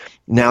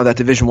now that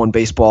Division I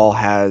baseball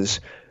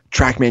has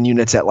TrackMan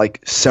units at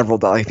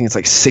several, I think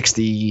it's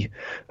 60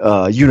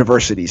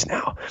 universities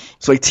now.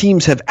 So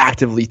teams have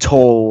actively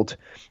told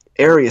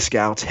area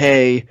scouts,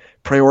 hey,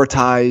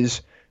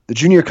 prioritize the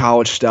junior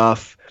college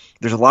stuff.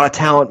 There's a lot of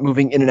talent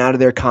moving in and out of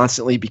there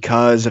constantly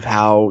because of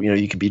how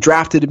you can be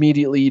drafted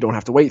immediately. You don't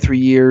have to wait 3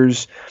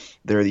 years.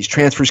 There are these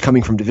transfers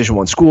coming from Division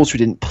I schools who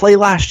didn't play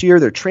last year.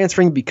 They're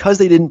transferring because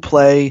they didn't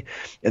play,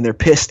 and they're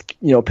pissed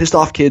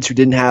off kids who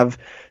didn't have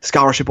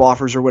scholarship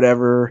offers or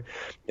whatever.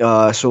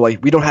 So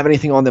we don't have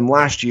anything on them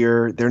last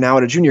year. They're now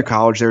at a junior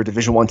college. They're a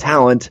Division I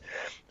talent.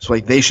 So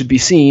they should be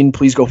seen.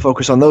 Please go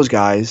focus on those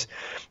guys.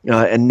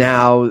 And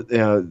now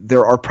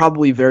there are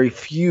probably very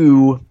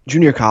few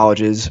junior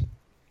colleges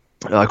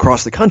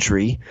across the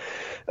country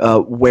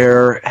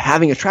where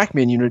having a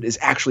TrackMan unit is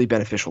actually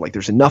beneficial.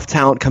 There's enough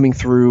talent coming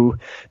through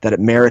that it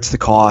merits the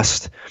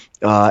cost,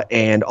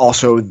 and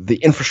also the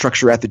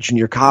infrastructure at the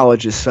junior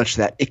college is such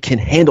that it can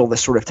handle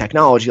this sort of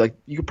technology.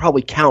 You could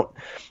probably count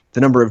the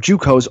number of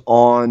JUCOs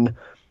on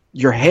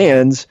your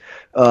hands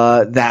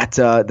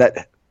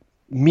that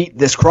meet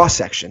this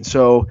cross-section.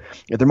 So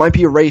there might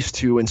be a race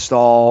to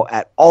install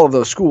at all of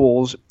those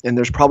schools, and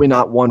there's probably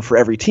not one for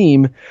every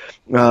team.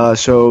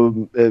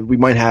 So we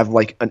might have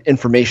an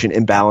information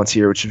imbalance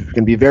here, which is going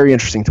to be very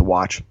interesting to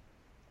watch.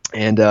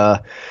 And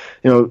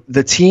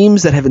the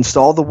teams that have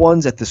installed the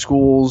ones at the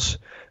schools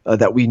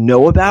that we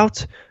know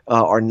about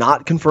are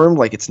not confirmed.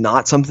 It's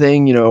not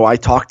something, I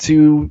talked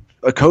to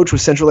a coach with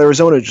Central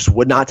Arizona, just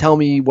would not tell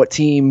me what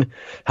team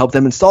helped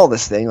them install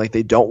this thing.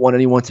 They don't want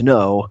anyone to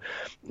know.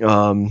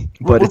 But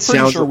we're it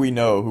sounds sure we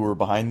know who are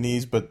behind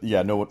these, but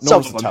yeah, no one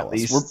some can of them tell at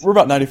us. least. We're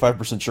about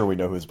 95% sure we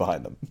know who's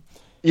behind them.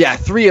 Yeah,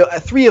 three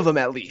of them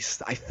at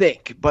least, I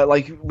think. But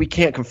we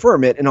can't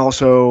confirm it, and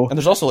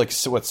there's also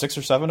 6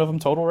 or 7 of them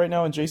total right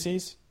now in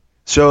JCs.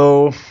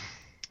 So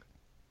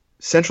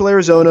Central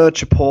Arizona,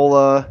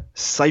 Chipola,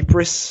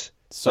 Cypress,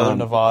 Southern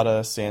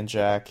Nevada, San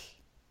Jack.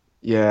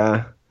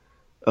 Yeah.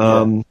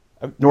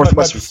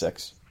 Northwest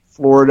 6.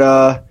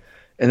 Florida,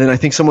 and then I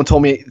think someone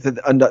told me that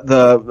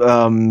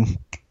the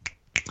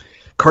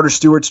Carter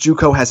Stewart's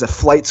JUCO has a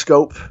flight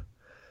scope.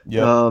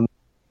 Yeah.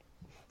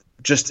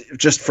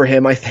 Just for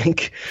him, I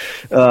think.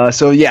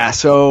 So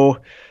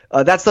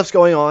that stuff's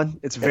going on.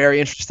 It's very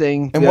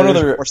interesting. And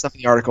more stuff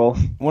in the article.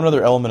 One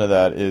other element of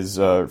that is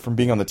from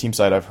being on the team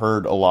side, I've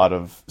heard a lot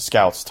of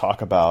scouts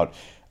talk about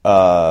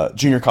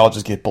junior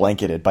colleges get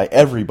blanketed by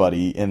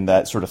everybody in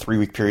that sort of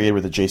 3-week period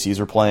where the JCs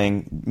are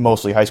playing.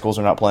 Mostly high schools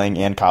are not playing,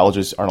 and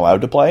colleges aren't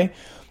allowed to play.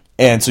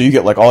 And so you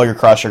get all your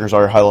cross-checkers,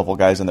 all your high-level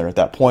guys in there at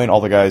that point,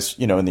 all the guys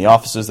in the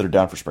offices that are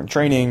down for spring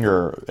training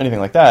or anything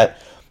like that.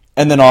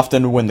 And then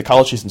often when the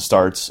college season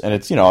starts, and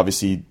it's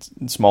obviously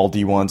small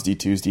D1s,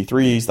 D2s,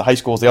 D3s, the high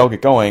schools, they all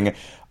get going,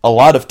 a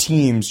lot of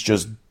teams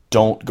just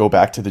don't go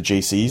back to the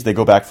JCs. They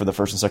go back for the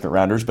first and second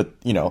rounders, but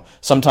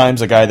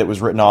sometimes a guy that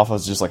was written off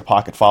as just a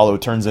pocket follow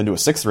turns into a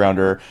 6th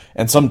rounder,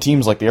 and some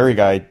teams like the area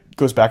guy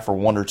goes back for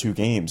 1 or 2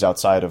 games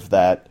outside of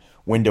that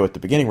window at the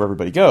beginning where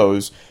everybody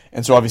goes.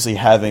 And so obviously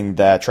having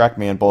that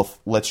TrackMan both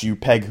lets you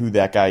peg who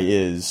that guy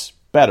is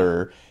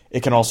better.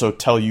 It can also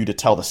tell you to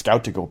tell the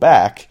scout to go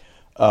back.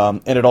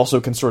 And it also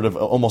can sort of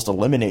almost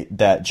eliminate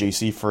that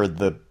JC for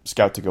the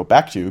scout to go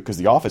back to, because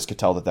the office could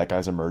tell that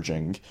guy's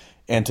emerging,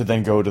 and to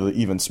then go to the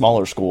even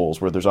smaller schools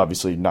where there's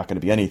obviously not going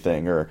to be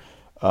anything, or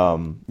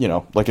in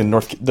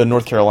the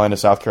North Carolina,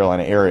 South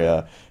Carolina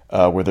area,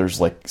 where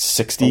there's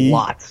 60, a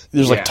lot.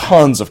 There's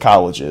tons of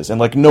colleges,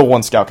 and no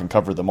one scout can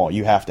cover them all.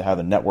 You have to have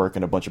a network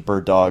and a bunch of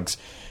bird dogs,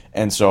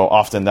 and so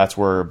often that's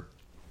where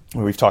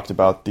We've talked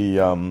about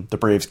the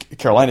Braves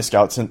Carolina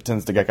scout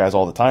tends to get guys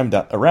all the time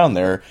around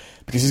there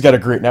because he's got a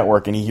great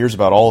network and he hears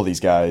about all of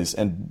these guys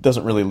and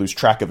doesn't really lose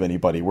track of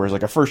anybody. Whereas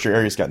like a first-year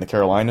area scout in the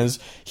Carolinas,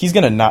 he's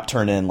going to not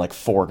turn in like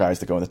 4 guys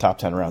that go in the top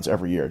 10 rounds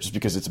every year just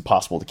because it's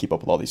impossible to keep up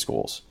with all these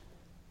schools.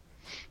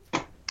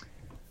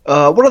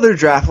 What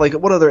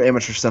other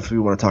amateur stuff do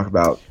we want to talk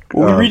about?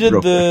 Well, we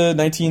redid the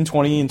 19,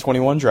 20, and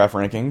 21 draft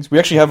rankings. We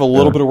actually have a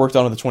little bit of work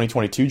done on the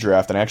 2022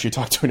 draft, and I actually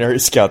talked to an area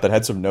scout that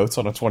had some notes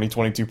on a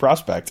 2022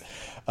 prospect.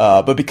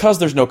 But because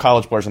there's no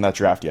college players in that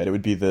draft yet, it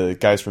would be the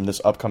guys from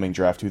this upcoming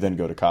draft who then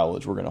go to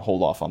college. We're going to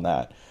hold off on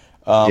that.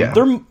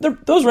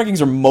 Those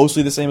rankings are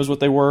mostly the same as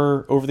what they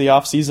were over the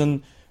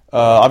offseason.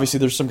 Obviously,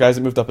 there's some guys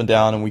that moved up and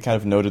down, and we kind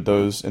of noted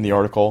those in the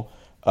article.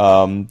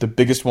 The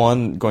biggest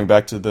one, going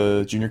back to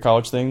the junior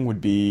college thing, would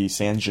be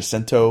San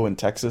Jacinto in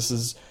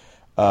Texas's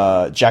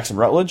Jackson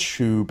Rutledge,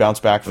 who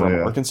bounced back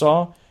from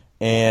Arkansas.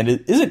 And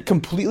it isn't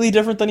completely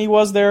different than he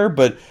was there,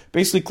 but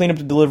basically cleaned up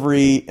the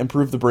delivery,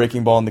 improved the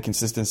breaking ball and the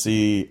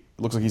consistency.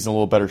 Looks like he's in a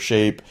little better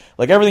shape.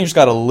 Like everything just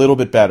got a little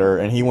bit better,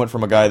 and he went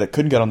from a guy that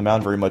couldn't get on the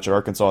mound very much at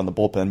Arkansas in the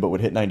bullpen, but would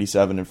hit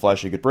 97 and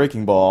flash a good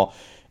breaking ball,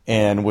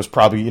 and was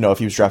probably, if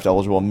he was draft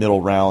eligible, a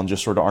middle round,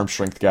 just sort of arm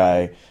strength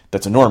guy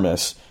that's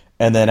enormous.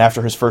 And then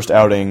after his first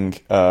outing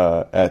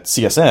at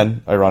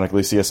CSN,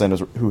 ironically, CSN is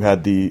who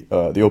had the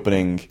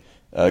opening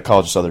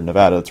College of Southern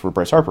Nevada. That's where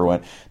Bryce Harper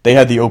went. They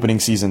had the opening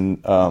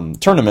season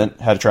tournament,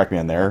 had a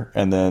TrackMan there,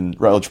 and then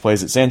Rutledge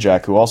plays at San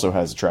Jac, who also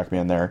has a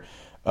TrackMan there,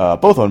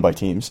 both owned by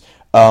teams.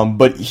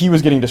 But he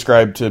was getting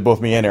described to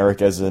both me and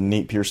Eric as a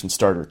Nate Pearson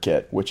starter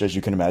kit, which, as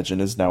you can imagine,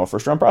 is now a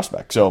first-round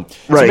prospect. So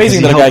it's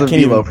amazing that a guy can't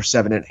even for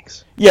 7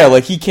 innings. Yeah,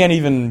 like he can't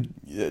even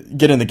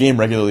get in the game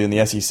regularly in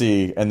the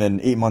SEC, and then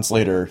 8 months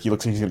later, he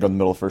looks like he's going to go in the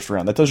middle of the first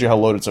round. That tells you how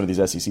loaded some of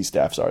these SEC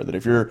staffs are, that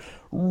if you're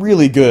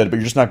really good, but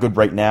you're just not good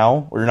right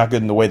now, or you're not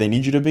good in the way they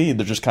need you to be,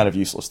 they're just kind of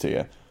useless to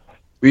you.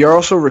 We are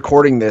also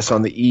recording this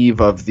on the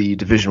eve of the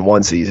Division I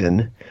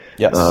season.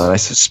 Yes. I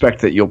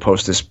suspect that you'll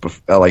post this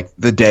like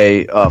the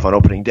day of on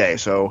opening day.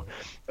 So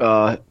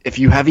if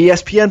you have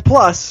ESPN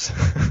Plus,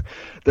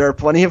 there are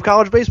plenty of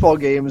college baseball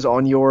games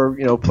on your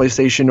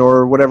PlayStation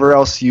or whatever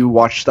else you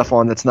watch stuff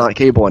on that's not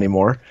cable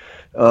anymore.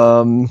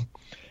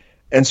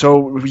 And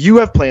so you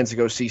have plans to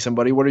go see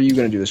somebody. What are you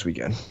going to do this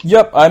weekend?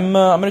 Yep, I'm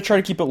going to try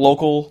to keep it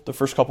local the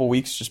first couple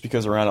weeks, just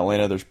because around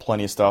Atlanta there's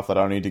plenty of stuff that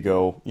I don't need to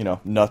go,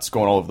 nuts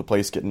going all over the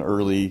place, getting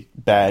early,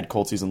 bad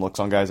cold season looks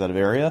on guys out of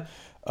area.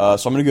 So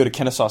I'm going to go to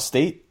Kennesaw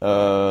State,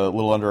 a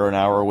little under an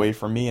hour away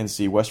from me, and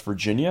see West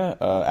Virginia.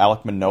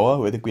 Alec Manoah,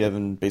 who I think we have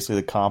in basically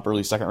the comp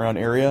early second round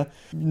area.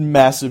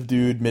 Massive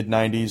dude,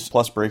 mid-90s,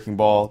 plus breaking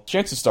ball.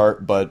 Chance to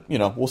start, but,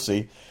 we'll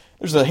see.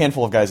 There's a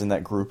handful of guys in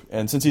that group,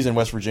 and since he's in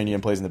West Virginia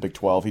and plays in the Big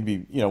 12, he'd be,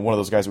 one of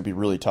those guys would be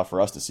really tough for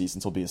us to see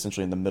since he'll be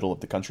essentially in the middle of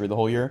the country the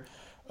whole year.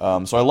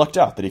 So I lucked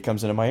out that he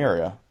comes into my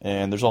area.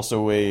 And there's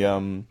also a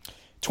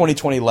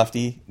 2020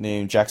 lefty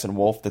named Jackson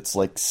Wolf that's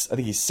like, I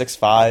think he's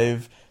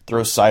 6'5",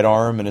 throws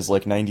sidearm, and is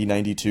like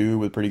 90-92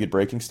 with pretty good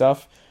breaking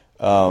stuff.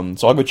 So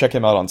I'll go check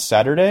him out on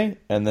Saturday,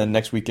 and then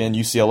next weekend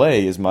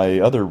UCLA is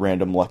my other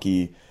random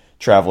lucky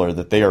traveler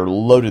that they are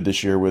loaded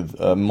this year with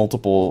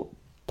multiple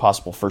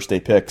possible first-day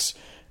picks.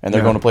 And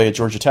they're going to play at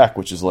Georgia Tech,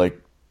 which is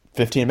like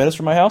 15 minutes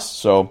from my house.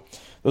 So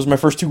those are my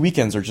first 2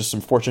 weekends, are just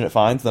some fortunate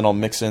finds. Then I'll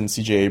mix in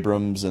C.J.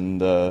 Abrams and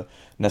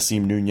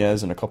Nassim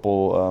Nunez and a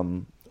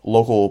couple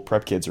local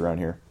prep kids around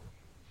here.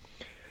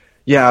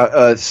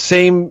 Yeah,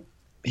 same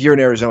here in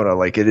Arizona.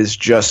 Like, it is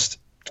just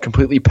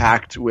completely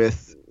packed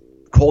with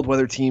cold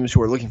weather teams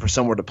who are looking for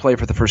somewhere to play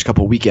for the first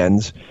couple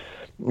weekends.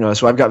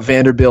 So I've got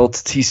Vanderbilt,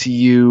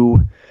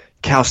 TCU,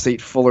 Cal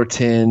State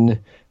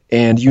Fullerton,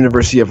 and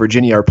University of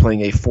Virginia are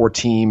playing a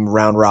 4-team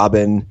round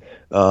robin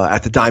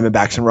at the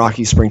Diamondbacks and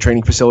Rockies spring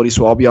training facility,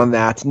 so I'll be on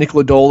that. Nick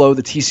Lodolo,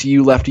 the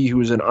TCU lefty, who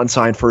was an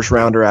unsigned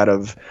first-rounder out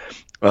of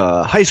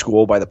high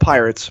school by the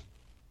Pirates,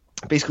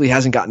 basically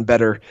hasn't gotten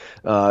better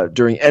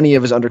during any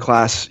of his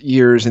underclass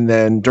years, and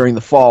then during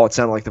the fall it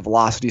sounded like the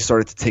velocity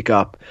started to tick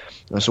up.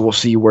 So we'll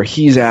see where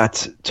he's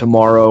at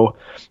tomorrow.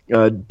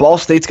 Ball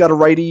State's got a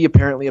righty,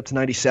 apparently up to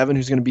 97,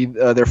 who's going to be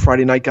their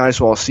Friday night guy,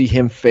 so I'll see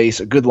him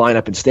face a good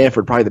lineup in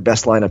Stanford, probably the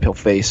best lineup he'll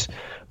face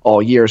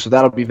all year, so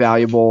that'll be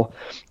valuable.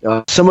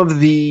 Some of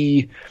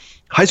the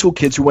high school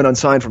kids who went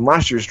unsigned from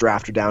last year's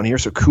draft are down here,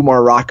 so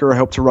Kumar Rocker I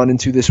hope to run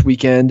into this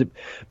weekend.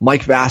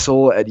 Mike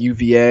Vassell at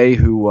UVA,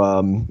 who,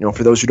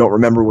 for those who don't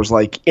remember, was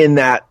like in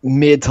that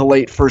mid to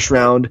late first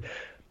round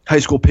high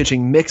school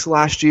pitching mix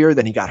last year.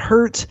 Then he got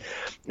hurt,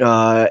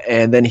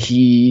 and then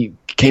he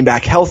came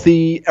back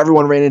healthy.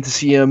 Everyone ran in to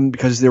see him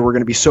because there were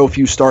going to be so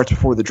few starts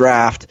before the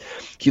draft.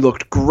 He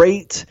looked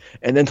great,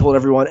 and then told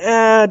everyone,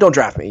 don't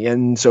draft me.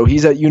 And so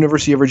he's at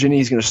University of Virginia.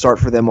 He's going to start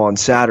for them on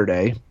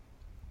Saturday.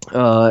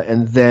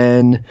 And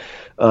then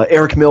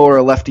Eric Miller,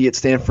 a lefty at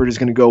Stanford, is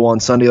going to go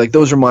on Sunday. Like,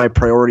 those are my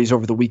priorities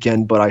over the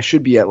weekend, but I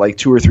should be at like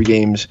 2 or 3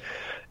 games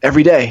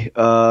every day,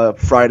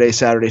 Friday,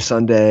 Saturday,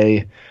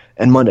 Sunday,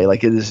 and Monday.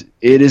 Like, it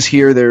is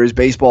here. There is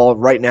baseball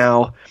right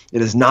now.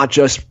 It is not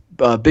just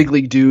big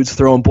league dudes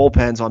throwing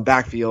bullpens on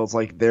backfields.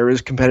 Like, there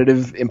is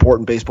competitive,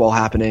 important baseball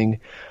happening.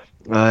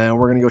 And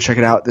we're going to go check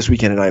it out this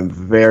weekend, and I'm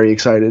very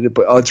excited.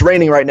 But it's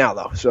raining right now,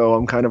 though, so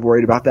I'm kind of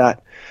worried about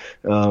that.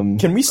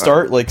 Can we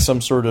start like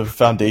some sort of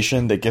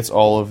foundation that gets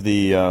all of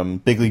the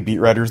big league beat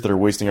writers that are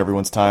wasting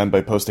everyone's time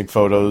by posting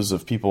photos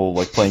of people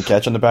like playing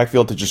catch in the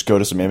backfield to just go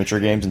to some amateur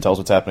games and tell us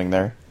what's happening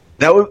there?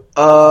 That would,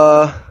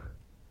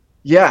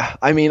 yeah.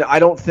 I mean, I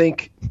don't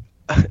think,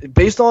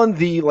 based on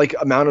the like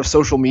amount of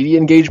social media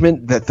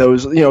engagement that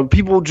those,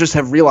 people just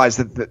have realized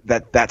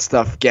that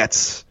stuff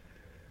gets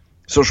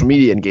social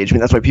media engagement.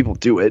 That's why people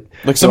do it.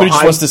 Like somebody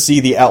just wants to see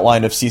the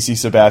outline of CC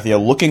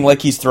Sabathia looking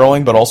like he's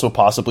throwing, but also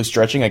possibly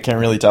stretching. I can't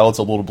really tell. It's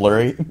a little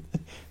blurry.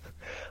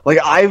 Like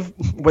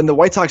when the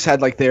White Sox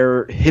had like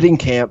their hitting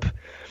camp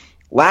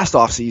last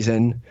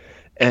offseason,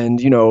 and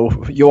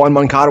Yoan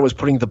Moncada was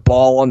putting the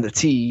ball on the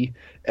tee,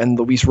 and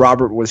Luis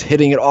Robert was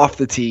hitting it off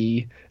the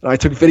tee, and I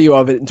took video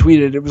of it and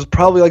tweeted it. It was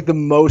probably like the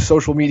most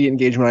social media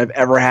engagement I've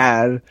ever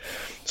had.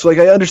 So like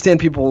I understand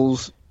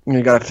people's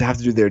gotta have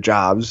to do their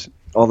jobs.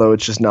 Although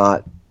it's just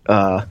not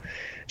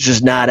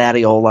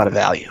adding a whole lot of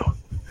value.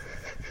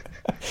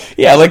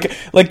 Yeah,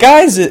 like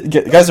guys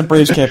at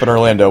Braves camp in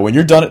Orlando, when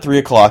you're done at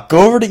 3:00,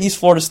 go over to East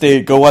Florida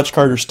State, go watch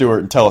Carter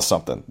Stewart, and tell us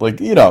something. Like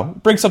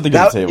bring something to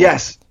the table.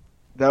 Yes,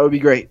 that would be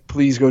great.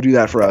 Please go do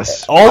that for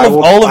us.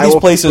 All of these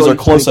places are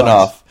close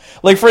enough.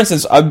 Like for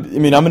instance, I'm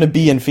going to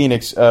be in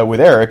Phoenix with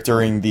Eric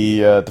during the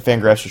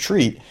Fangraphs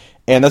retreat.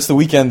 And that's the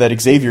weekend that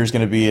Xavier is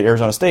going to be at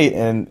Arizona State,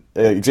 and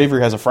Xavier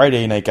has a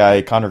Friday night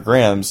guy, Connor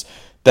Grams,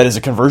 that is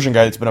a conversion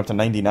guy that's been up to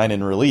 99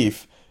 in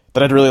relief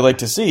that I'd really like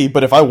to see.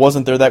 But if I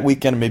wasn't there that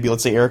weekend, maybe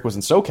let's say Eric was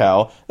in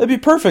SoCal, that'd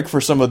be perfect for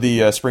some of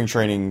the spring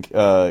training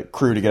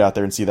crew to get out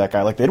there and see that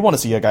guy. Like they'd want to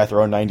see a guy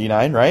throw a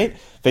 99, right?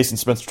 Facing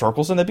Spencer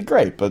Torkelson, that'd be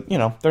great. But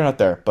they're not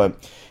there.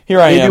 But here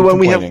I am. Maybe when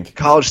we have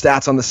college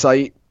stats on the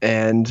site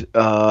and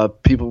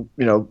people,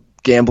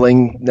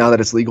 gambling now that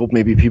it's legal,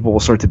 maybe people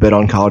will start to bid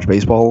on college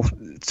baseball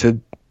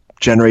to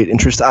generate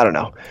interest. I don't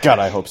know. God,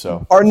 I hope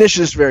so. Our niche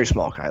is very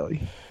small,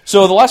 Kylie.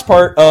 So the last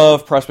part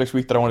of Prospects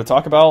Week that I want to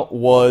talk about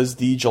was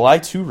the July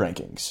 2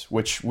 rankings,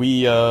 which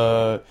we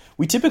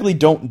typically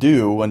don't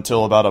do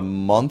until about a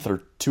month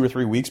or 2 or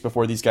 3 weeks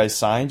before these guys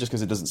sign, just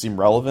because it doesn't seem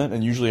relevant.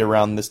 And usually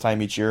around this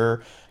time each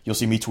year, you'll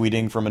see me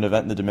tweeting from an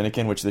event in the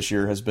Dominican, which this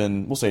year has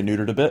been, we'll say,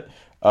 neutered a bit.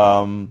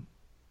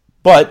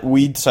 But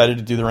we decided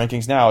to do the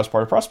rankings now as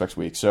part of Prospects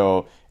Week.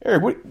 So,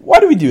 Eric, why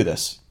do we do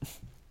this?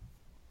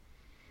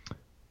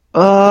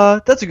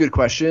 That's a good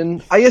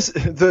question. I guess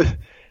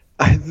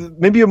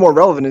maybe a more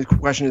relevant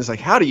question is like,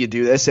 how do you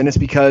do this? And it's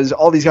because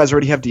all these guys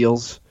already have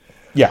deals.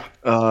 Yeah.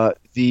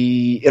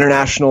 The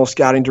international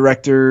scouting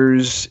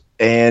directors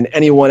and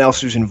anyone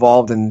else who's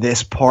involved in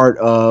this part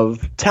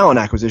of talent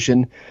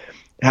acquisition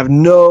have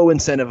no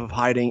incentive of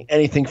hiding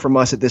anything from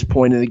us at this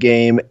point in the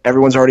game.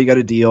 Everyone's already got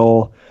a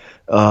deal.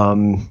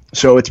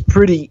 So it's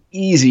pretty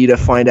easy to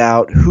find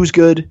out who's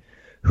good,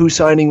 who's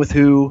signing with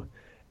who,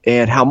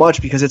 and how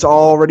much, because it's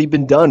already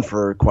been done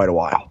for quite a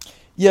while.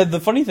 Yeah, the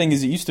funny thing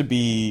is it used to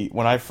be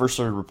when I first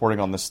started reporting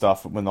on this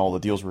stuff, when all the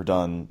deals were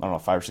done, I don't know,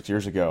 5 or 6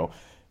 years ago,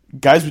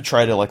 guys would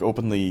try to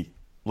openly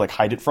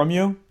hide it from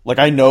you. Like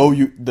I know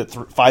that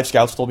 5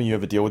 scouts told me you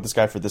have a deal with this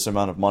guy for this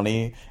amount of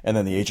money, and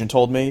then the agent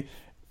told me,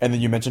 and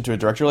then you mentioned to a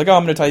director, I'm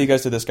going to tie you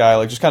guys to this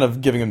guy, just kind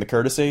of giving him the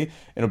courtesy,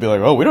 and it'll be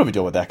oh, we don't have a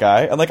deal with that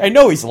guy. And I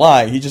know he's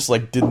lying, he just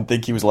didn't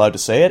think he was allowed to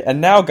say it.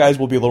 And now guys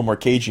will be a little more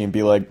cagey and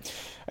be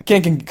I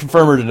can't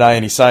confirm or deny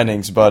any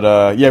signings,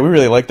 but yeah, we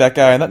really like that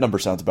guy, and that number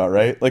sounds about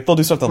right. They'll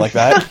do something like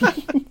that.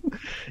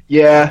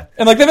 Yeah.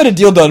 And they've had a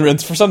deal done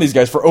for some of these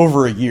guys for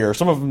over a year,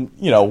 some of them,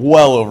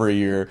 well over a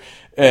year.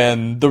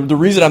 And the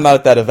reason I'm not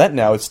at that event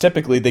now is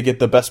typically they get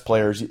the best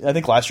players. I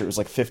think last year it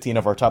was 15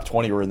 of our top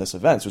 20 were in this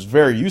event, so it was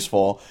very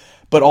useful.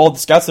 But all the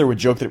scouts there would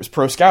joke that it was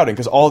pro scouting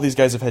because all these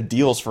guys have had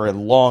deals for a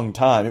long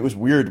time. It was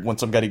weird when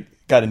somebody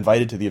got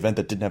invited to the event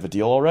that didn't have a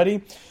deal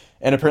already.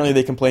 And apparently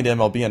they complained to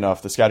MLB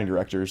enough, the scouting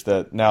directors,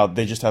 that now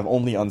they just have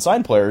only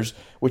unsigned players,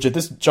 which at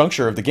this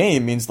juncture of the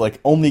game means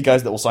only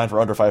guys that will sign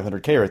for under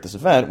 $500K are at this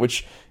event,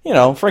 which,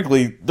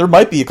 frankly, there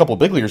might be a couple of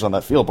big leaguers on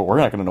that field, but we're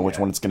not going to know which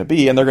one it's going to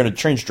be, and they're going to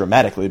change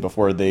dramatically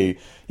before they,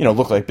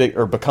 look like big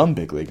or become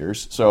big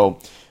leaguers. So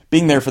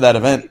being there for that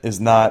event is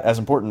not as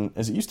important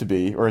as it used to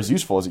be, or as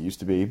useful as it used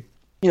to be.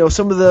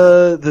 Some of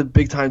the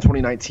big time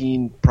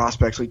 2019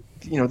 prospects,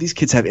 these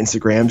kids have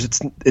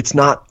Instagrams. It's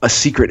not a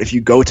secret if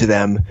you go to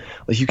them.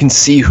 You can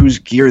see whose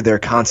gear they're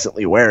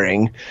constantly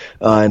wearing,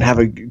 and have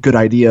a good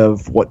idea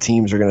of what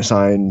teams are going to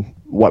sign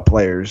what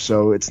players.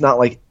 So it's not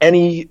like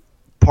any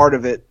part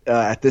of it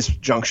at this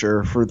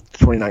juncture for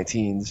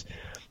 2019s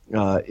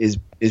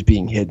is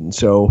being hidden.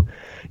 So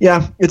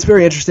yeah, it's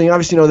very interesting.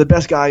 Obviously, the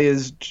best guy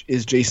is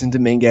Jason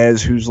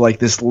Dominguez, who's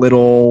this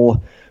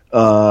little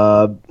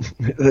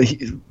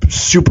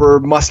super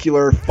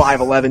muscular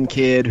 5'11"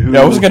 kid who...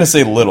 Yeah, I was going to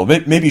say little.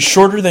 Maybe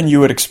shorter than you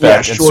would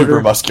expect, and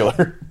super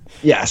muscular.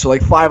 Yeah, so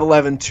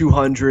 5'11",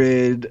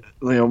 200,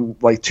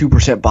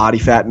 2% body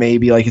fat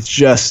maybe. It's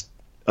just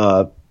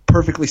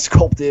perfectly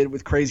sculpted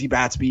with crazy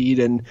bat speed,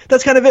 and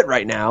that's kind of it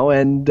right now.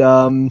 And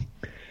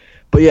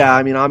but yeah,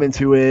 I'm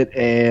into it,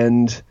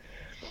 and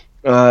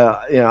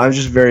I'm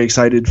just very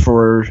excited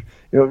for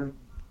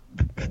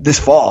this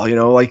fall.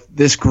 Like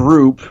this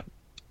group,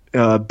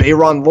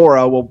 Bayron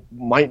Laura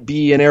might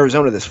be in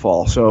Arizona this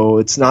fall, so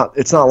it's not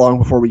long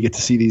before we get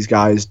to see these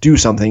guys do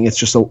something. It's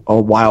just a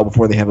while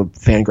before they have a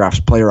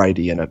Fangraphs player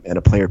ID and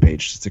a player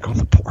page to stick on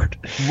the board.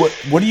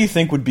 What do you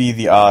think would be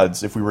the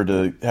odds if we were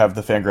to have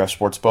the Fangraphs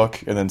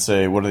Sportsbook and then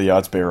say, what are the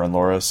odds Bayron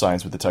Laura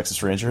signs with the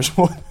Texas Rangers?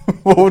 What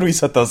would we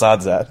set those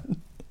odds at?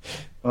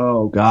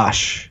 Oh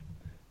gosh,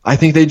 I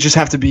think they just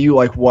have to be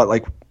like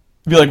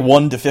be like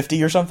 1 to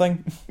 50 or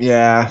something.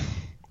 Yeah,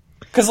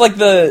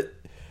 because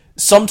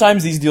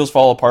sometimes these deals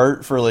fall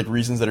apart for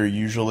reasons that are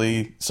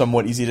usually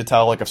somewhat easy to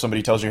tell. Like if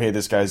somebody tells you, hey,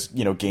 this guy's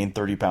gained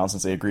 30 pounds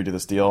since they agreed to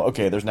this deal,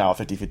 okay, there's now a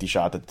 50-50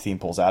 shot that the team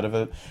pulls out of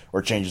it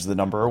or changes the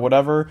number or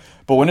whatever.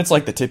 But when it's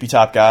the tippy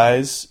top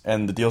guys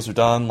and the deals are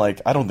done,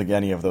 I don't think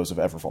any of those have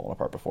ever fallen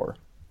apart before.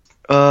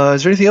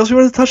 Is there anything else we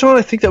wanted to touch on?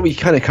 I think that we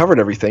kind of covered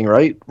everything,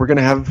 right? We're going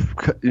to have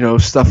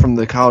stuff from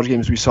the college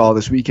games we saw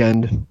this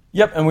weekend.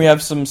 Yep, and we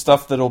have some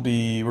stuff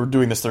we're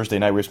doing this Thursday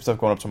night. We have some stuff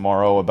going up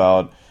tomorrow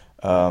about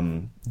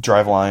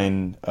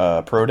Driveline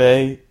Pro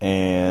Day,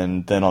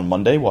 and then on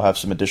Monday we'll have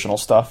some additional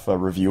stuff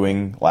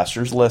reviewing last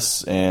year's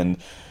lists and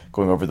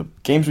going over the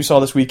games we saw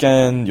this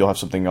weekend. You'll have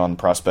something on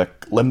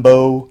Prospect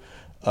Limbo,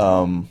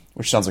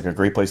 which sounds like a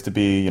great place to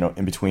be,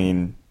 in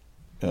between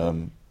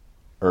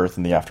Earth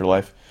and the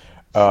afterlife.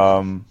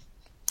 Other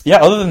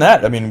than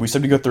that, we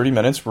said we go 30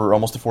 minutes. We're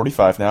almost to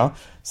 45 now,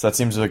 so that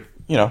seems like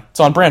it's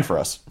on brand for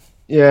us.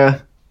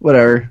 Yeah,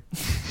 whatever.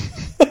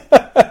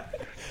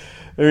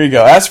 There you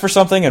go. Ask for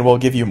something and we'll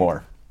give you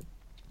more.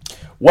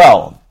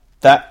 Well,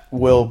 that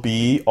will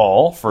be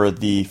all for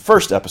the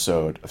first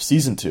episode of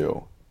Season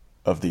 2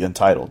 of the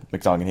Untitled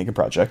McDongan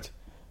Project.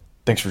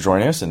 Thanks for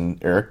joining us,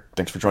 and Eric,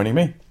 thanks for joining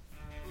me.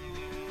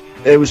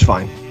 It was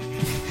fine.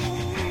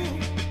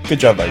 Good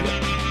job by you.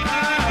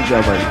 Good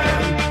job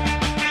by you.